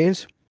what that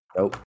means?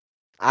 Nope.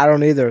 I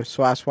don't either,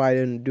 so that's why I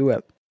didn't do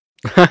it.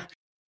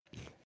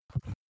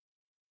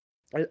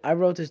 good. I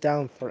wrote this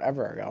down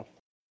forever ago.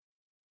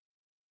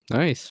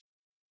 Nice.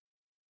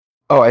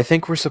 Oh, I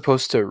think we're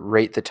supposed to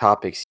rate the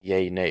topics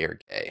yay, nay, or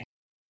gay.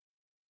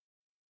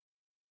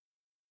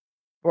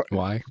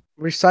 Why?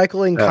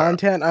 Recycling Uh,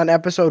 content on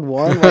episode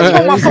 1?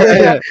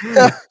 Yeah.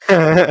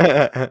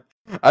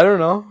 I don't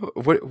know.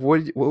 What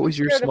was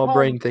your scared of small home.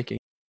 brain thinking?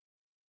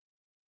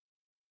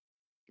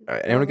 All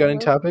right, anyone got any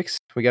topics?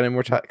 We got any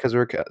more because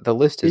the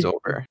list is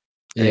over.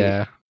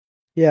 Yeah.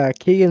 Yeah,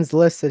 Keegan's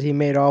list that he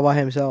made all by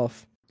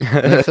himself.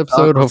 Next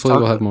episode, let's hopefully, talk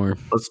we'll have about- more.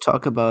 Let's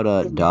talk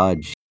about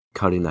Dodge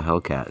cutting the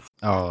Hellcat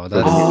Oh,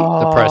 the-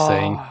 that's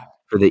depressing.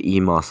 for the E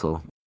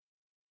muscle.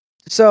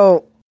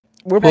 So,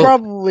 we're Well-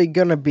 probably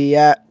going to be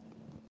at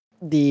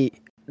the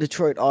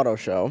Detroit Auto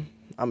Show,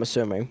 I'm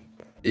assuming.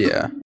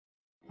 Yeah,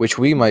 which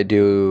we might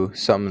do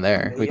something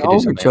there. We could do Y'all were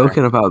something.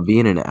 joking about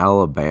being in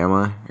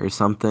Alabama or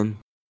something,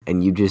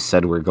 and you just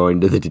said we're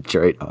going to the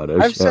Detroit Auto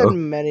I've said Show.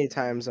 many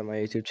times on my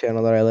YouTube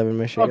channel that I live in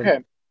Michigan. Okay.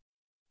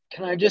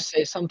 Can I just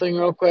say something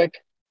real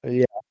quick?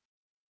 Yeah.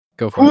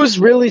 Go for it. Who's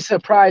really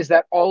surprised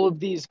that all of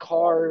these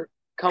car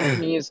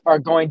companies are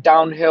going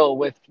downhill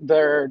with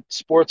their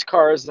sports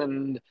cars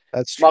and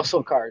That's true.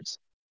 muscle cars.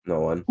 No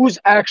one. Who's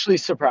actually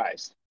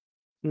surprised?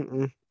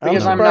 I'm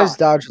Because I'm surprised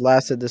not. Dodge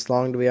lasted this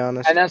long, to be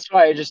honest. And that's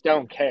why I just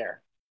don't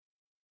care.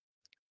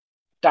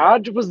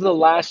 Dodge was the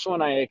last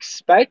one I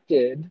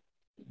expected.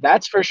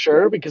 That's for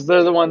sure, because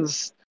they're the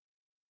ones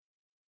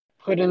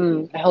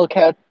putting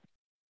Hellcats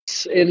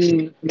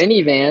in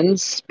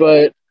minivans,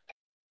 but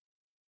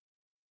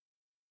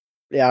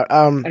Yeah,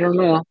 I don't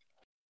know.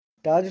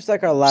 Dodge is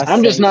like our last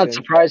I'm just not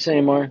sanction. surprised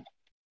anymore.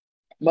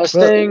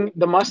 The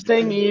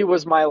Mustang E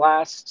was my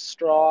last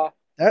straw.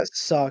 That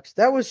sucks.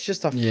 That was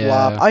just a flop.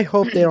 Yeah. I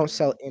hope they don't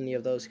sell any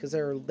of those because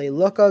they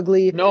look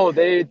ugly. No,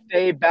 they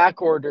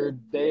back ordered.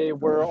 They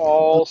were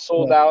all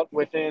sold out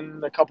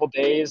within a couple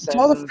days, It's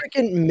all the and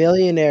freaking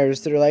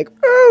millionaires that are like,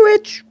 oh,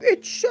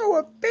 it's so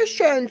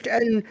efficient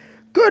and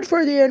good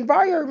for the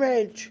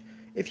environment.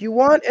 If you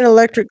want an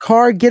electric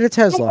car, get a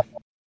Tesla.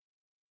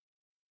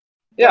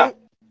 yeah,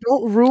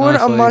 Don't ruin a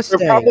Honestly. they're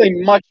Mustang. probably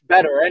much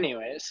better,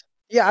 anyways.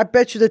 Yeah, I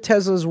bet you the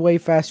Tesla is way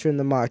faster than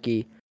the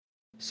Mach-E.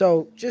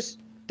 So just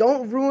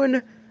don't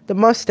ruin the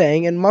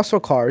Mustang and muscle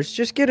cars.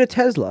 Just get a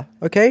Tesla,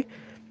 okay?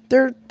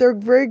 They're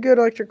very good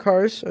electric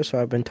cars, or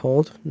so I've been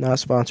told. Not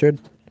sponsored.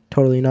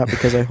 Totally not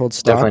because I hold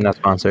stock. Definitely not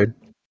sponsored.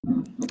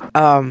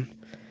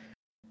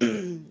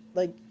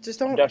 Like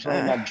just I'm don't.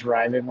 definitely not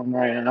driving one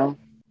right now.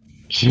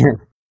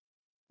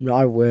 No,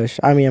 I wish.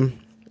 I mean,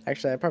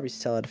 actually, I'd probably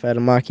sell it if I had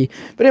a Mach-E.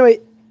 But anyway,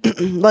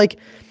 like,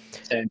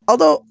 Same.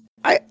 although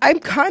I'm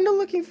kind of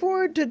looking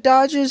forward to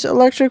Dodge's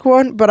electric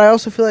one, but I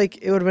also feel like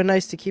it would have been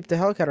nice to keep the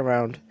Hellcat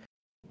around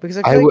because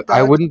I feel like I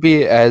Dodge, wouldn't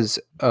be as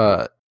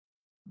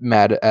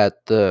mad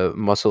at the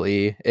Muscle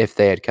E if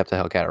they had kept the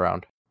Hellcat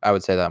around. I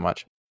would say that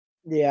much.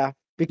 yeah,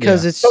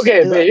 because Yeah. it's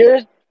Okay,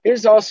 but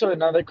here's also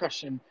another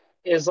question: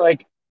 is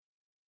like,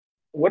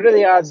 what are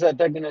the odds that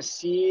they're gonna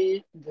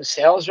see the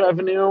sales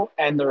revenue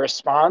and the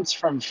response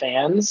from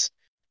fans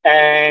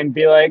and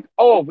be like,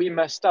 "Oh, we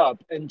messed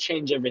up," and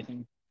change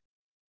everything?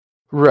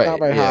 Right. not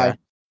very yeah. high.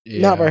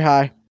 Not very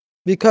high.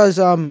 Because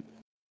did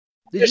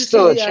There's you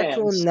still see a the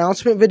actual chance.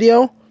 announcement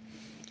video?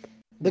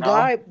 The No.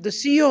 guy, the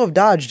CEO of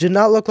Dodge, did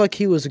not look like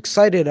he was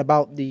excited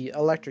about the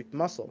electric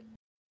muscle.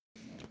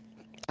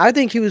 I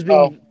think he was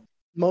being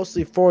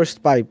mostly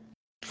forced by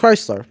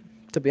Chrysler,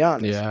 to be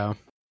honest. Yeah.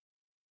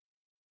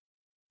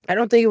 I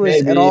don't think it was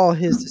at Maybe. all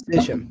his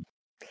decision.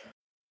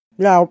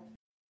 Now,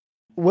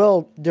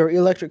 will their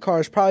electric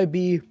cars probably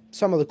be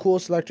some of the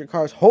coolest electric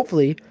cars?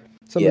 Hopefully,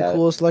 some of Yeah, the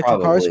coolest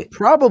electric cars.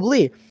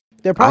 probably. Probably.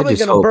 They're I probably just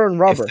going to hope burn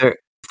rubber. if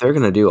they're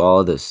gonna do all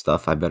of this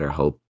stuff, I better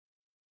hope.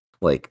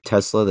 Like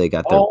Tesla, they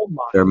got Oh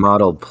my! their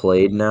model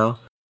Plaid now.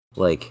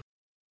 Like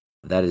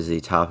that is the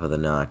top of the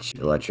notch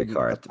electric The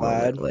car at the Plaid,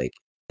 moment. Like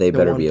they the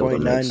better be able to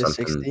 1.9 make to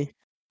something. 60.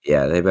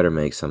 Yeah, they better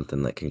make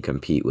something that can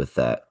compete with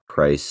that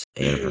price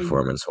and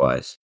performance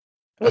wise.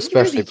 Well,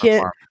 Especially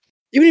performance.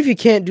 even if you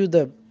can't do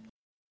the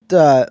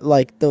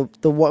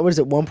what is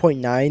it,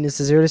 1.9 is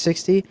the 0 to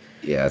 60?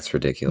 Yeah, it's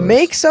ridiculous.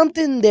 Make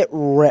something that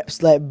rips,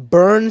 that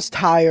burns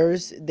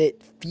tires,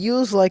 that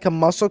feels like a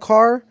muscle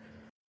car,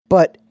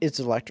 but it's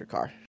an electric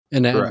car.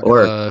 And then Correct.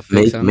 Or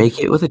fix them. make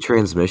it with a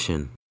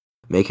transmission.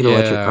 Make an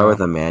electric car Yeah. with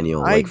a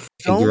manual. I Like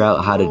figure don't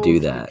out how to know do if you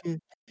that. can-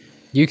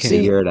 You can. See,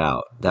 Figure it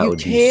out. That you would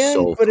be can,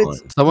 so but fun.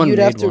 it's Someone you'd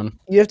made have to one.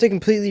 you have to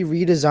completely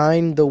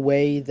redesign the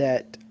way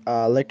that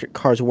electric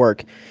cars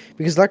work,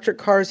 because electric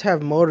cars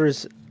have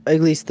motors. At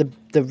least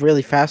the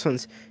really fast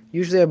ones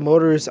usually have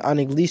motors on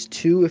at least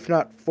 2, if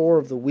not 4,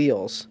 of the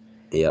wheels.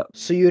 Yep.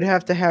 So you'd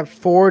have to have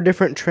 4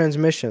 different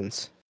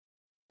transmissions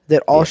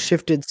that all Yeah.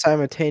 shifted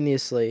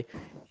simultaneously.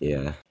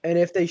 Yeah. And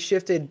if they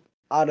shifted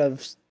out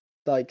of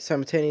like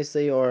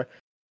simultaneously, or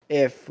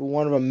if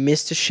one of them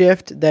missed a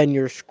shift, then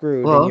you're screwed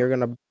and Well, you're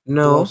gonna blow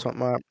no.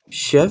 something up.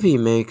 Chevy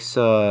makes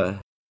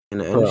an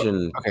Bro,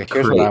 engine okay,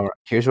 crate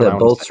here's what I that want to say.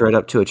 bolts right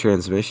up to a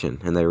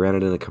transmission, and they ran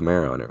it in a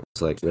Camaro, and it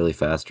was like really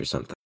fast or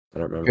something. I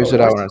don't remember. Here's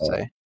what what I it was want to called.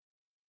 say.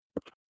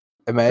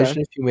 Imagine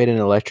if you made an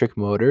electric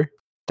motor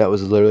that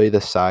was literally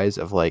the size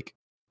of like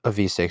a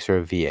V6 or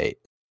a V8.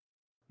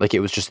 Like it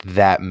was just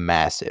that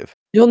massive.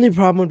 The only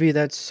problem would be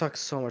that sucks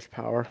so much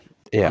power.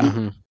 Yeah.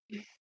 Mhm.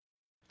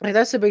 Like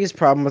that's the biggest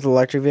problem with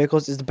electric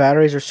vehicles is the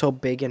batteries are so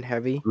big and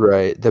heavy.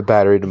 Right. The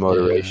battery to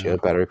motor ratio, Yeah.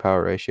 battery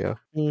power ratio.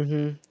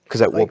 Mm-hmm.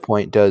 Because at what Like-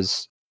 point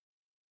does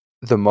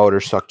the motor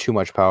suck too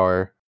much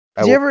power?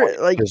 At Do you what ever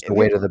point like? does the have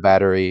weight you- of the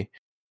battery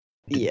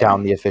Yeah.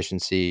 down the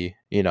efficiency?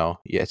 Yeah,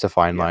 it's a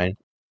fine Yeah. line.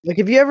 Like,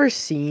 have you ever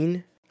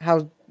seen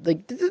how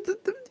like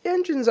the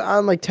engines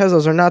on like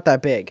Teslas are not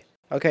that big?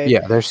 Okay.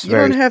 Yeah, there's You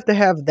very don't have to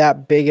have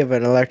that big of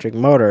an electric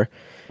motor.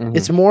 Mhm.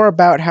 It's more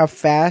about how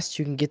fast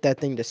you can get that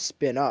thing to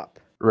spin up.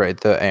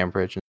 right, the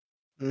amperage.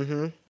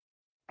 Mm-hmm.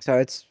 So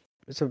it's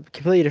a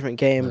completely different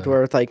game Yeah. to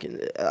where it's like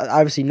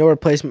obviously no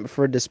replacement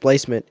for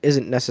displacement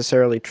isn't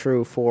necessarily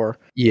true for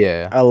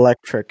Yeah.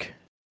 electric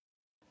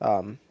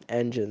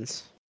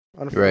engines,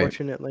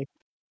 unfortunately.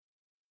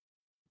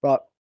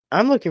 But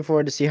I'm looking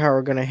forward to see how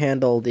we're gonna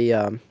handle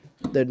the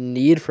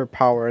need for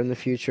power in the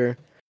future.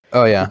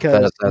 Oh yeah,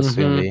 Because that's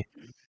gonna Mhm. be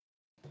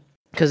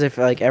Because if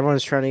like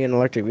everyone's trying to get an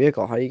electric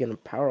vehicle, how are you gonna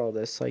power all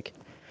this? Like,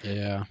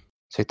 Yeah.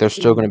 It's like there's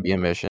still going to be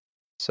emissions.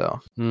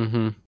 So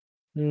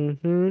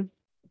Mm-hmm.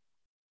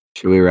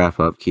 Should we wrap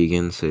up,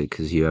 Keegan? So,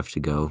 because you have to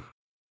go.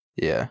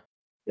 yeah,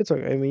 it's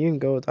okay. I mean, you can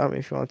go without me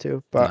if you want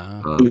to, but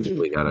Nah.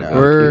 We gotta No. go.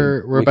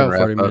 We're we can about wrap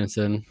 40 up. minutes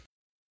in.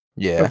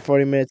 yeah, we're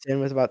 40 minutes in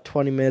with about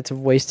 20 minutes of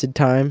wasted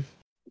time.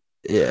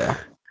 yeah.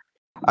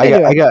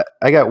 Anyway.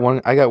 I got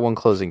one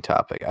closing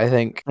topic. I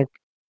think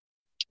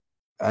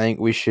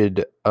we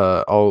should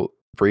all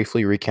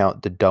briefly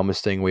recount the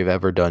dumbest thing we've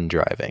ever done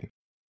driving.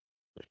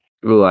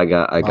 Ooh, I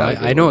got a good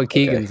I know one. what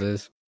Keegan's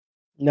is.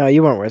 No,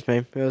 you weren't with me.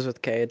 It was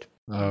with Cade.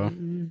 Oh.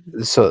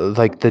 So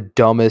like the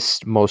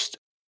dumbest,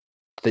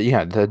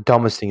 the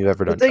dumbest thing you've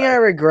ever The done. thing I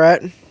driving.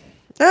 regret.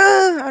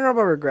 I don't know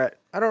about regret.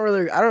 I don't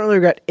really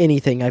regret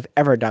anything I've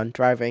ever done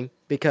driving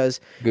because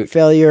Good.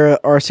 failure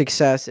or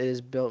success it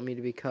has built me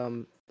to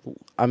become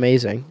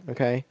amazing.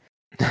 Okay,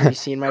 you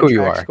seen my Who you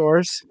track are.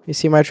 scores? You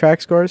see my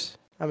track scores?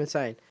 I'm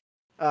insane.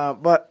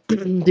 But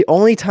the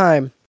only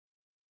time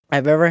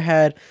I've ever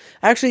had,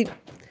 actually,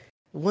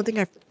 one thing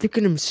I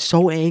freaking am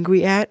so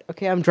angry at.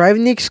 Okay, I'm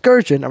driving the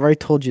excursion. I've already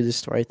told you this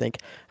story. I think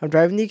I'm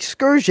driving the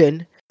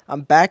excursion.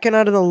 I'm backing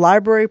out of the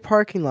library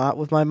parking lot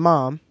with my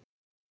mom.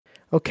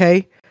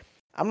 Okay,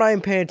 I'm not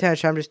even paying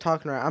attention. I'm just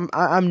talking to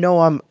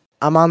her.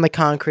 I'm on the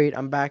concrete.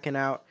 I'm backing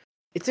out.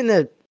 It's in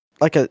a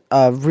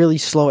really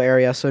slow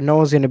area, so no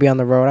one's gonna be on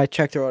the road. I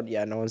checked the road.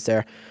 Yeah, no one's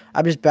there.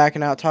 I'm just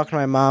backing out, talking to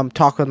my mom,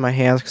 talking with my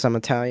hands because I'm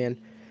Italian.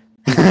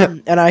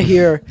 And I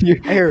hear.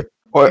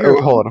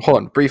 Hold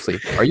on. Briefly,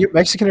 are you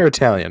Mexican or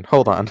Italian?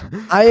 Hold on.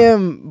 I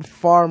am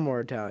far more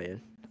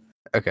Italian.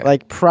 Okay.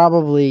 Like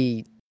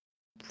probably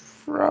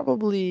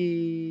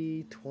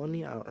 20.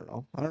 I don't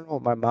know. I don't know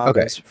what my mom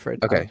Okay. is for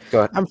Italian. Okay. Go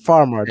ahead. I'm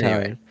far more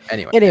Italian.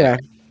 Anyway.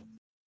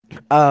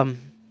 I'm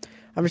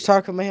just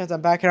talking with my hands.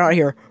 I'm backing out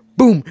here.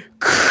 Boom.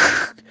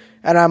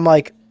 And I'm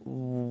like,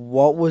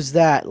 what was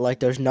that? Like,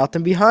 there's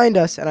nothing behind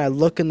us. And I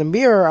look in the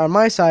mirror on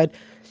my side.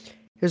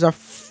 There's a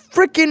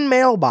freaking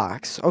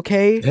mailbox.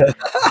 Okay.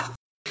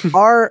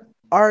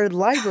 Our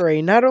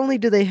library, not only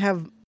do they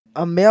have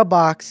a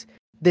mailbox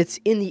that's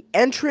in the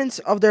entrance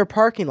of their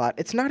parking lot.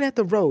 It's not at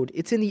the road.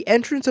 It's in the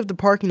entrance of the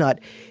parking lot.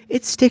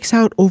 It sticks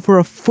out over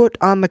a foot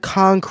on the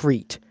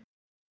concrete.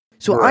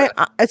 So I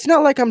it's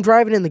not like I'm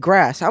driving in the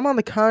grass. I'm on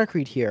the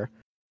concrete here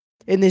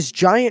in this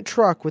giant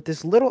truck with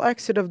this little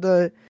exit of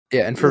the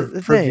And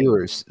the for thing.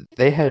 viewers,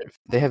 they have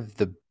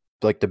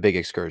the big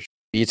excursion.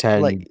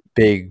 B10 Like,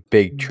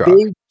 big truck.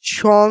 big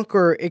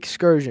chunker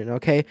excursion,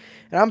 okay?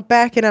 And I'm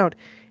backing out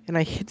and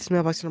I hit this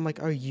mailbox and I'm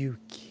like, "Are you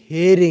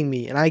kidding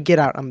me?" And I get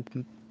out.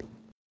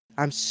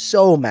 I'm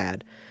so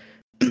mad.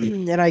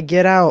 And I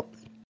get out.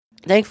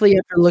 Thankfully,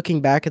 after looking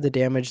back at the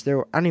damage, I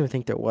don't even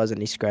think there was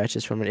any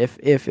scratches from it.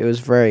 If it was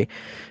very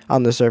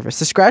on the surface,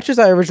 the scratches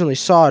I originally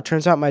saw. It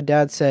turns out my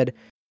dad said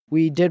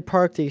we did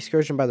park the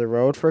excursion by the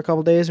road for a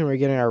couple days and we were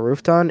getting our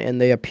roof done,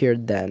 and they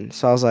appeared then.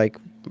 So I was like,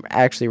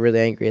 actually, really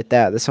angry at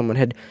that someone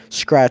had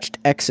scratched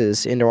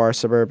X's into our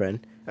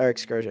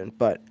excursion.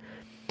 But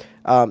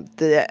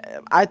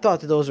I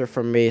thought that those were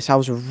from me, so I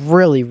was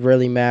really,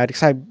 really mad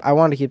because I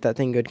wanted to keep that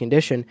thing in good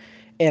condition,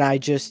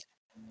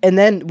 and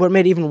then what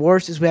made it even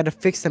worse is we had to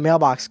fix the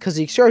mailbox because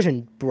the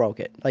excursion broke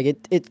it. Like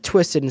it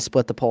twisted and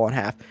split the pole in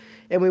half,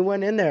 and we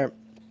went in there.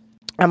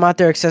 I'm out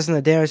there assessing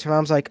the damage.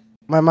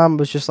 My mom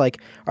was just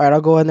like, "All right, I'll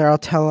go in there. I'll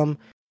tell them,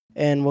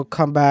 and we'll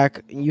come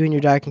back. You and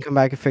your dad can come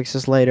back and fix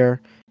this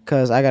later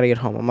because I gotta get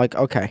home." I'm like,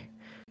 "Okay."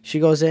 She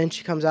goes in,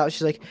 she comes out,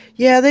 she's like,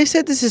 "Yeah, they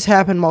said this has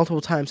happened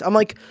multiple times." I'm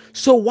like,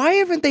 "So why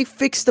haven't they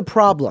fixed the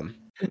problem?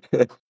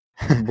 They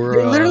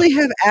literally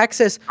have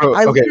access."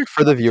 Okay,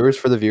 for the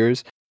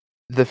viewers,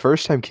 the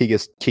first time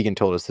Keegan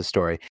told us the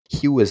story,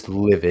 he was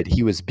livid.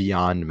 He was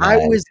beyond mad.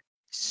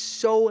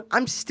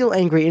 I'm still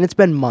angry, and it's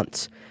been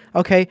months.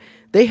 Okay,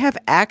 they have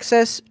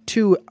access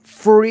to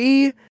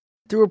free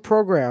through a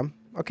program.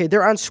 Okay,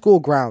 they're on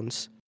school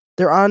grounds.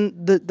 They're on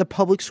the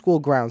public school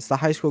grounds, the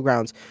high school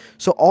grounds.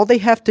 So all they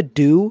have to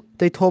do,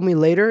 they told me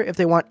later, if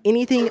they want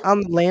anything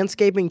on the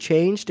landscaping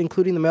changed,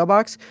 including the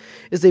mailbox,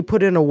 is they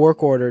put in a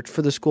work order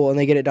for the school and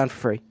they get it done for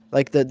free.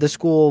 Like the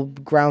school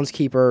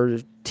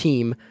groundskeeper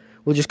team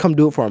will just come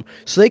do it for them.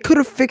 So they could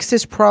have fixed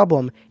this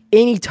problem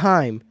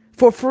anytime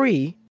for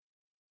free.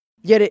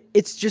 Yet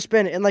it's just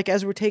been, and like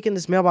as we're taking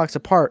this mailbox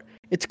apart,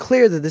 it's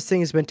clear that this thing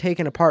has been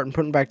taken apart and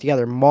put back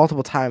together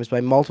multiple times by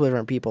multiple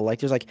different people. Like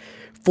there's like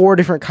 4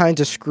 different kinds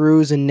of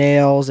screws and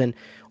nails and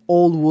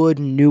old wood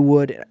and new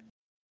wood.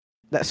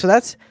 So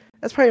that's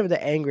probably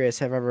the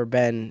angriest I've ever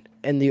been,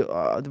 and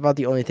about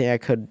the only thing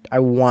I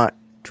want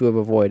to have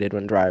avoided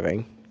when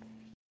driving.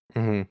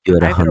 Mm-hmm. You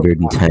at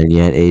 110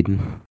 yet,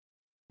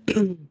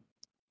 Aiden?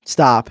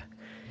 Stop.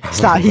 He's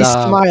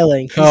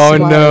smiling. He's oh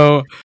smiling.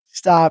 no.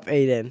 Stop,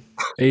 Aiden.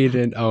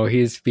 Oh,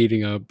 he's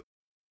speeding up.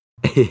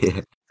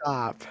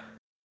 Stop.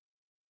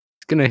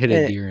 He's gonna hit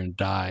a deer and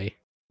die.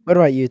 What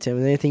about you, Tim?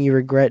 Is there anything you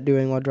regret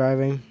doing while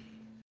driving?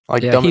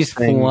 Like Yeah, dumbest he's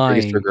thing, biggest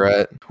flying.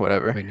 regret,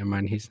 whatever. Wait, never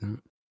mind. He's not.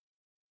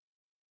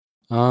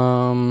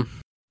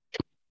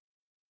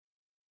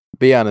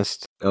 Be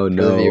honest. Oh the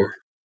no. viewer.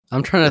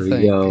 I'm trying Here to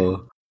we think.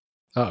 go.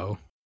 Uh-oh.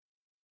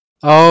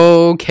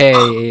 Okay,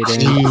 Aiden.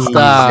 Jeez,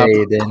 Stop.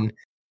 Aiden.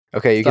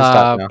 Okay, you can stop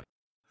Stop. now.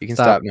 You can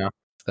Stop. stop now.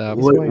 Stop.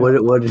 He's going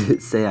up. What did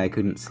it say? I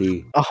couldn't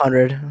see.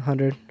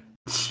 100.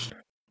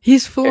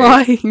 He's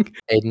flying.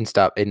 Aiden,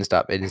 stop. Aiden,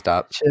 stop. Aiden,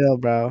 stop. Chill,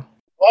 bro.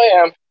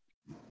 I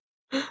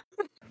am.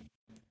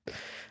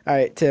 All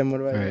right, Tim.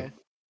 What about All right. you?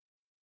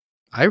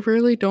 I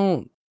really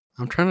don't.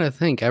 I'm trying to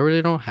think. I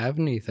really don't have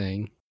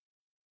anything.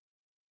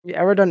 You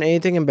ever done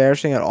anything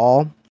embarrassing at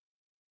all?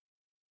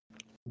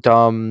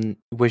 Dumb.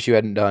 Wish you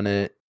hadn't done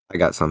it. I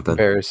got something.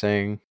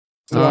 Embarrassing.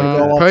 You want to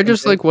go off Probably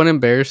just something? like one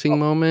embarrassing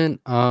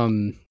moment.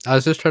 I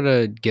was just trying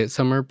to get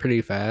somewhere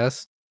pretty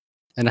fast,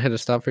 and I had to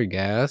stop for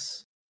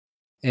gas.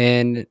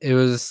 And it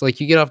was like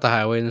you get off the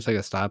highway and there's like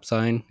a stop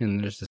sign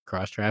and there's just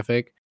cross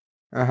traffic.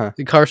 Uh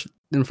The car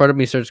in front of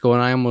me starts going.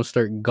 I almost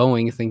start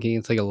going, thinking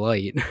it's like a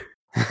light.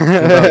 huh.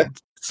 About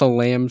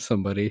slam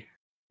somebody.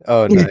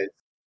 Oh, nice.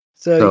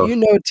 So So- you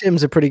know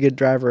Tim's a pretty good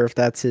driver if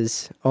that's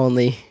his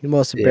only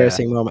most Yeah.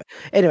 embarrassing moment.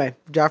 Anyway,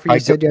 Joffrey, By you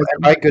said good, you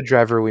had by good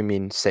driver, we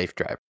mean safe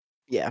driver.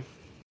 yeah.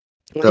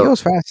 Well, So- he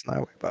goes fast in that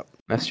way, but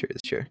That's true.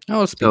 That's true.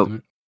 Oh, speed So-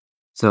 limit.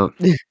 So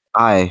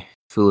I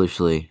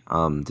foolishly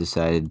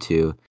decided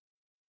to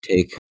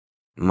take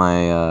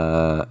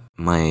my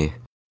my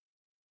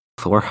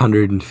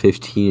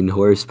 415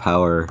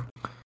 horsepower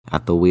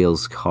at the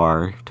wheels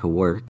car to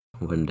work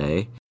one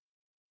day,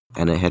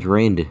 and it had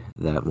rained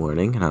that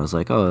morning, and I was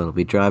like, oh, it'll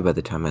be dry by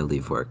the time I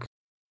leave work.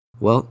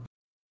 Well,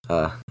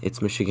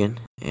 it's Michigan,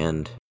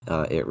 and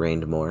it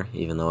rained more,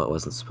 even though it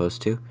wasn't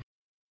supposed to.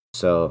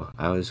 So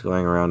I was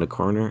going around a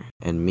corner,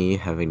 and me,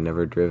 having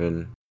never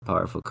driven a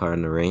powerful car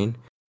in the rain,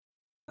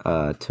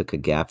 took a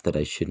gap that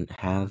I shouldn't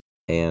have,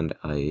 and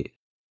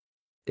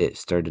it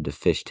started to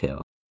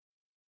fishtail.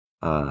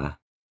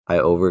 I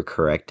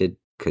overcorrected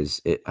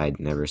because I'd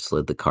never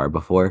slid the car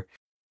before,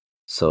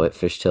 so it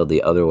fishtailed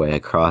the other way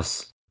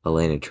across a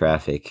lane of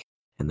traffic,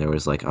 and there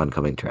was like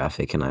oncoming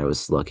traffic, and I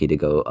was lucky to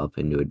go up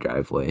into a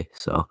driveway.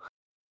 So,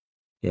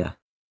 yeah.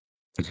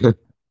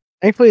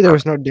 thankfully there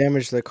was no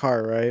damage to the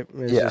car, right? It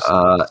was Yeah.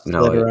 just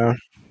No, slid around.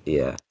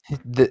 yeah.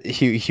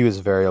 He was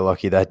very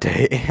lucky that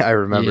day. I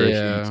remember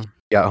Yeah. he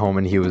got home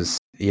and he was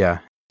Did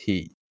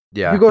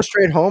yeah you go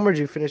straight home or did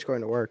you finish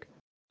going to work?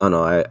 Oh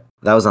no,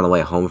 that was on the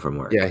way home from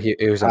work. yeah he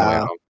was on the way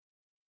Wow. home.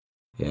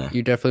 Yeah.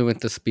 You definitely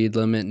went the speed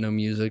limit, no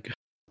music.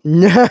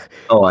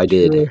 Oh, I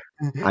did. True.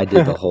 I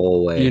did the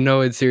whole way. You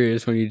know it's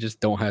serious when you just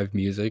don't have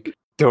music.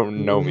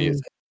 Don't know Mhm.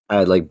 music. I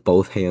had like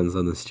both hands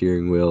on the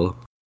steering wheel,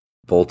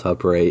 bolt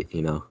upright.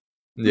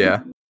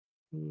 Yeah.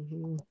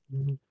 Mhm.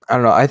 I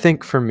don't know. I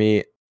think for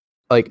me,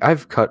 like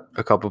I've cut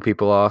a couple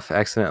people off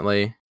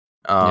accidentally.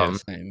 Yeah,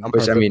 same.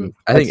 Which I mean,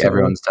 I think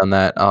everyone's done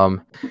that. I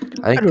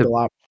I think do it a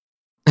lot.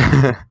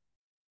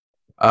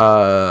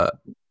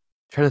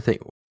 trying to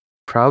think.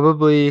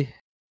 Probably.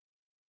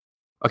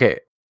 Okay,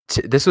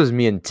 this was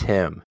me and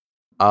Tim.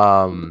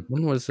 When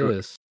was it wa-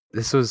 this?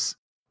 This was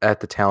at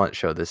the talent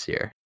show this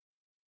year.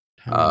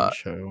 Talent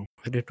show.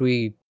 What did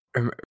we?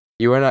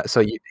 You were not.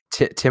 So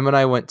Tim and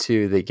I went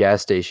to the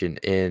gas station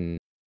in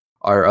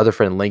our other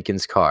friend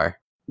Lincoln's car.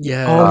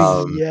 Yeah.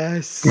 Oh Um,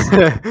 yes.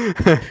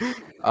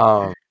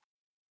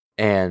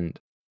 And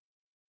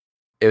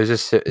it was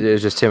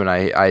just Tim and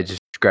I. I just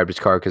grabbed his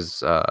car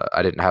because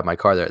I didn't have my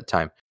car there at the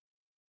time.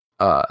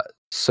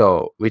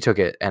 So we took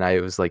it, and I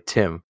was like,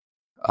 Tim,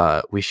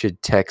 we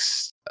should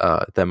text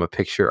them a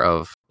picture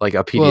of like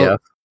a PDF,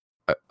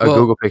 a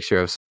Google picture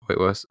of. Wait,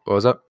 what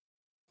was up?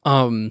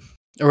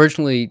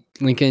 Originally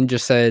Lincoln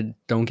just said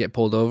don't get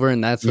pulled over,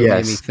 and that's what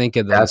made me Yes, think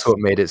of this. That's what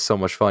made it so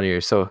much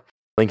funnier. So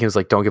Lincoln was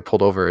like, "Don't get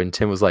pulled over," and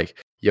Tim was like,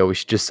 "Yo, we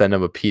should just send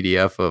him a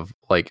PDF of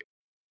like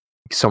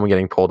someone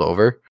getting pulled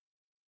over."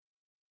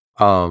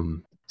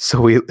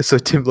 So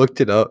Tim looked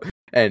it up,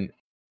 and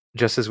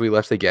just as we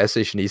left the gas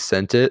station, he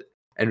sent it,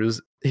 and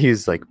he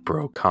was like,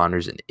 "Bro,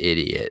 Connor's an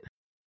idiot,"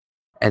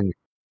 and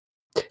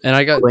And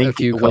I got a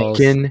few calls.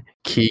 Lincoln,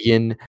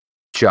 Keegan,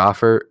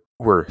 Joffer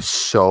were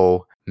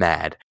so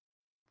mad.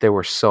 They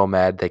were so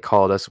mad. They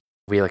called us.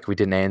 We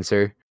didn't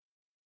answer.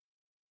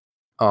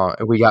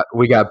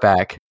 We got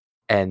back,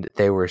 and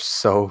they were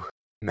so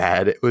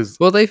mad. It was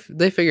Well, they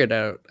figured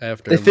out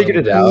after. They a figured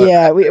little it bit. out.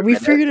 Yeah, after we a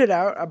minute. figured it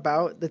out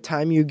about the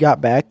time you got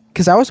back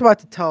because I was about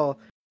to tell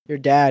your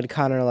dad,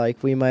 Connor,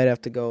 like we might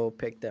have to go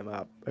pick them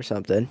up or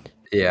something.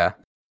 Yeah.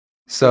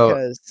 So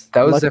Because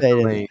that was lucky they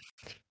didn't. definitely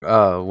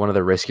one of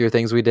the riskier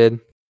things we did.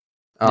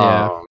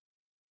 Yeah.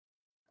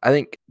 I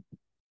think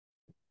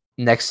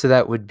next to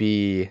that would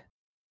be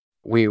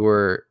we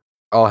were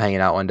all hanging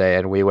out one day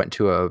and we went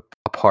to a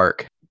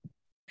park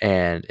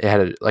and it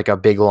had a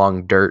big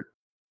long dirt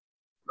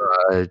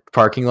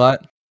parking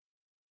lot,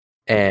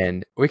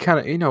 and we kind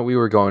of we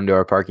were going to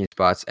our parking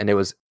spots and it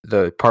was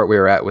the part we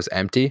were at was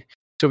empty,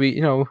 so we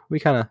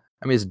kind of,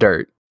 I mean, it's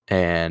dirt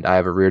and I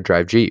have a rear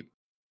drive Jeep,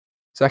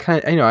 so I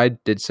kind of I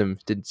did some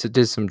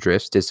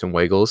drifts, did some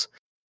wiggles,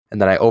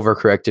 and then I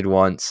overcorrected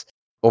once,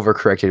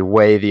 overcorrected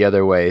way the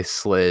other way,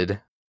 slid,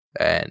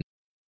 and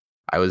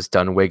I was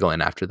done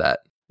wiggling after that.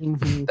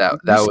 Mm-hmm. That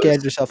You was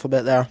scared yourself a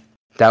bit there.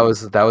 that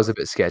was a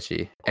bit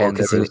sketchy. Well, And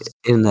there because was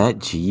in that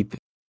Jeep,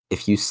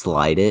 if you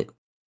slide it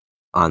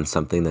on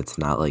something that's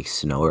not like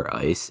snow or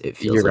ice, it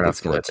feels You're like gonna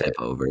it's gonna flip it. tip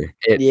over.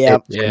 it Yeah.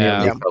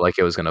 genuinely Yeah. felt like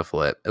it was gonna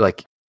flip.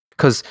 Like,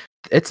 because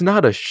it's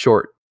not a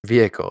short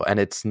vehicle and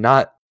it's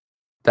not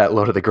that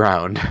low to the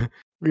ground.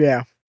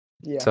 Yeah.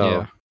 Yeah.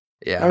 So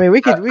yeah. I mean,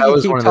 we could that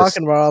was keep one of the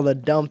talking about all the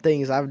dumb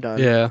things I've done.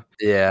 Yeah.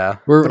 yeah.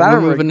 But I We're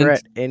don't moving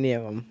regret in. any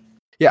of them.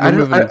 Yeah, We're I don't.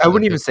 moving into I the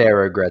wouldn't even fifth. say I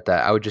regret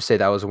that. I would just say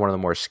that was one of the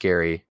more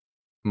scary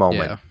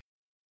moments. Yeah.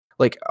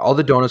 Like all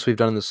the donuts we've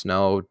done in the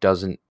snow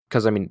doesn't,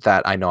 because I mean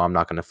that I know I'm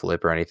not going to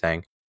flip or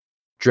anything.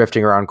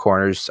 Drifting around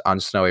corners on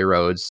snowy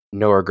roads,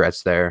 no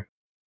regrets there.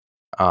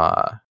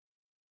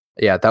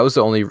 Yeah, that was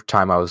the only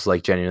time I was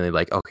like genuinely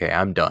like, okay,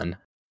 I'm done.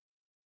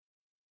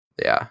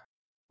 Yeah,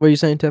 What are you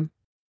saying, Tim?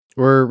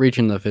 We're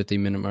reaching the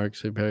 50-minute mark,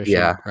 so we probably should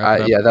yeah, wrap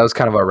it up. yeah. That was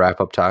kind of our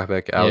wrap up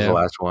topic. That was the Yeah.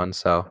 last one.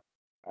 So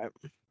Alright.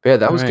 but yeah,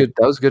 that was Alright. good.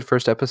 That was a good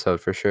first episode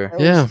for sure.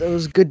 That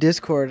was good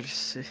Discord.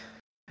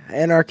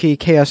 Anarchy,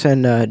 chaos,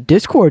 and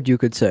Discord, you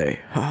could say.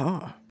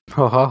 Ha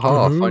ha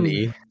ha! Mhm.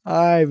 Funny.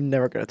 I'm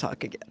never going to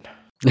talk again.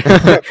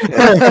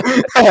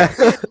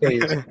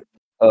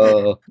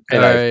 And I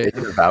Alright.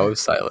 taken a vow of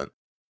silence.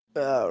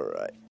 All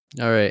right.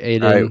 All right,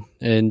 Aiden Alright.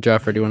 and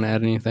Joffrey, do you want to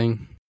add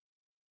anything?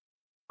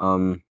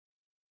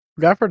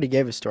 Jeff already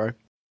gave a story.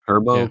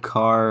 Turbo Yeah.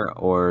 car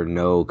or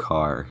no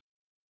car?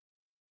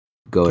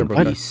 Go in Turbo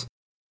car. peace.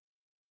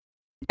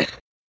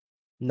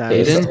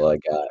 Nice. Aiden? That's all I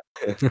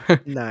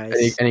got.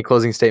 Nice. Any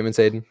closing statements,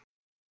 Aiden?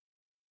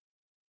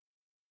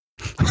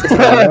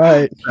 All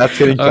right. That's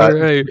getting All cut.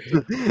 right.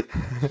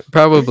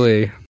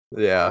 Probably.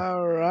 Yeah.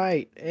 All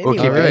right. We'll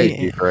keep Alright. it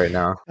PG for right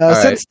now.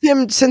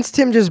 Since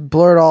Tim just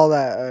blurred all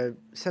that,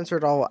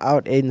 censored all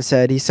out, Aiden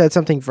said he said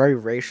something very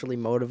racially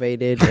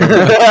motivated. And,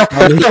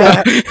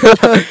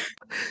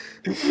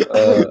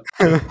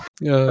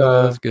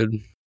 That's good.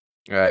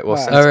 All right. Well,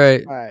 Wow. since, All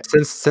right. all right.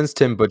 since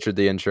Tim butchered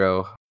the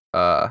intro,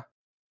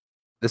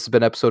 this has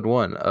been episode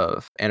 1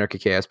 of Anarchy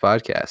Chaos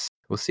Podcast.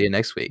 We'll see you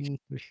next week.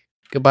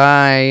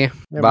 Goodbye.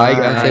 Bye, Say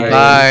guys.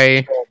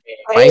 bye.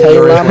 Bye, Tell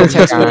your Doris mama text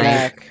me Sunshine.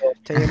 back.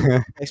 Tell your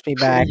mama text me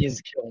back.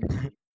 Please kill me.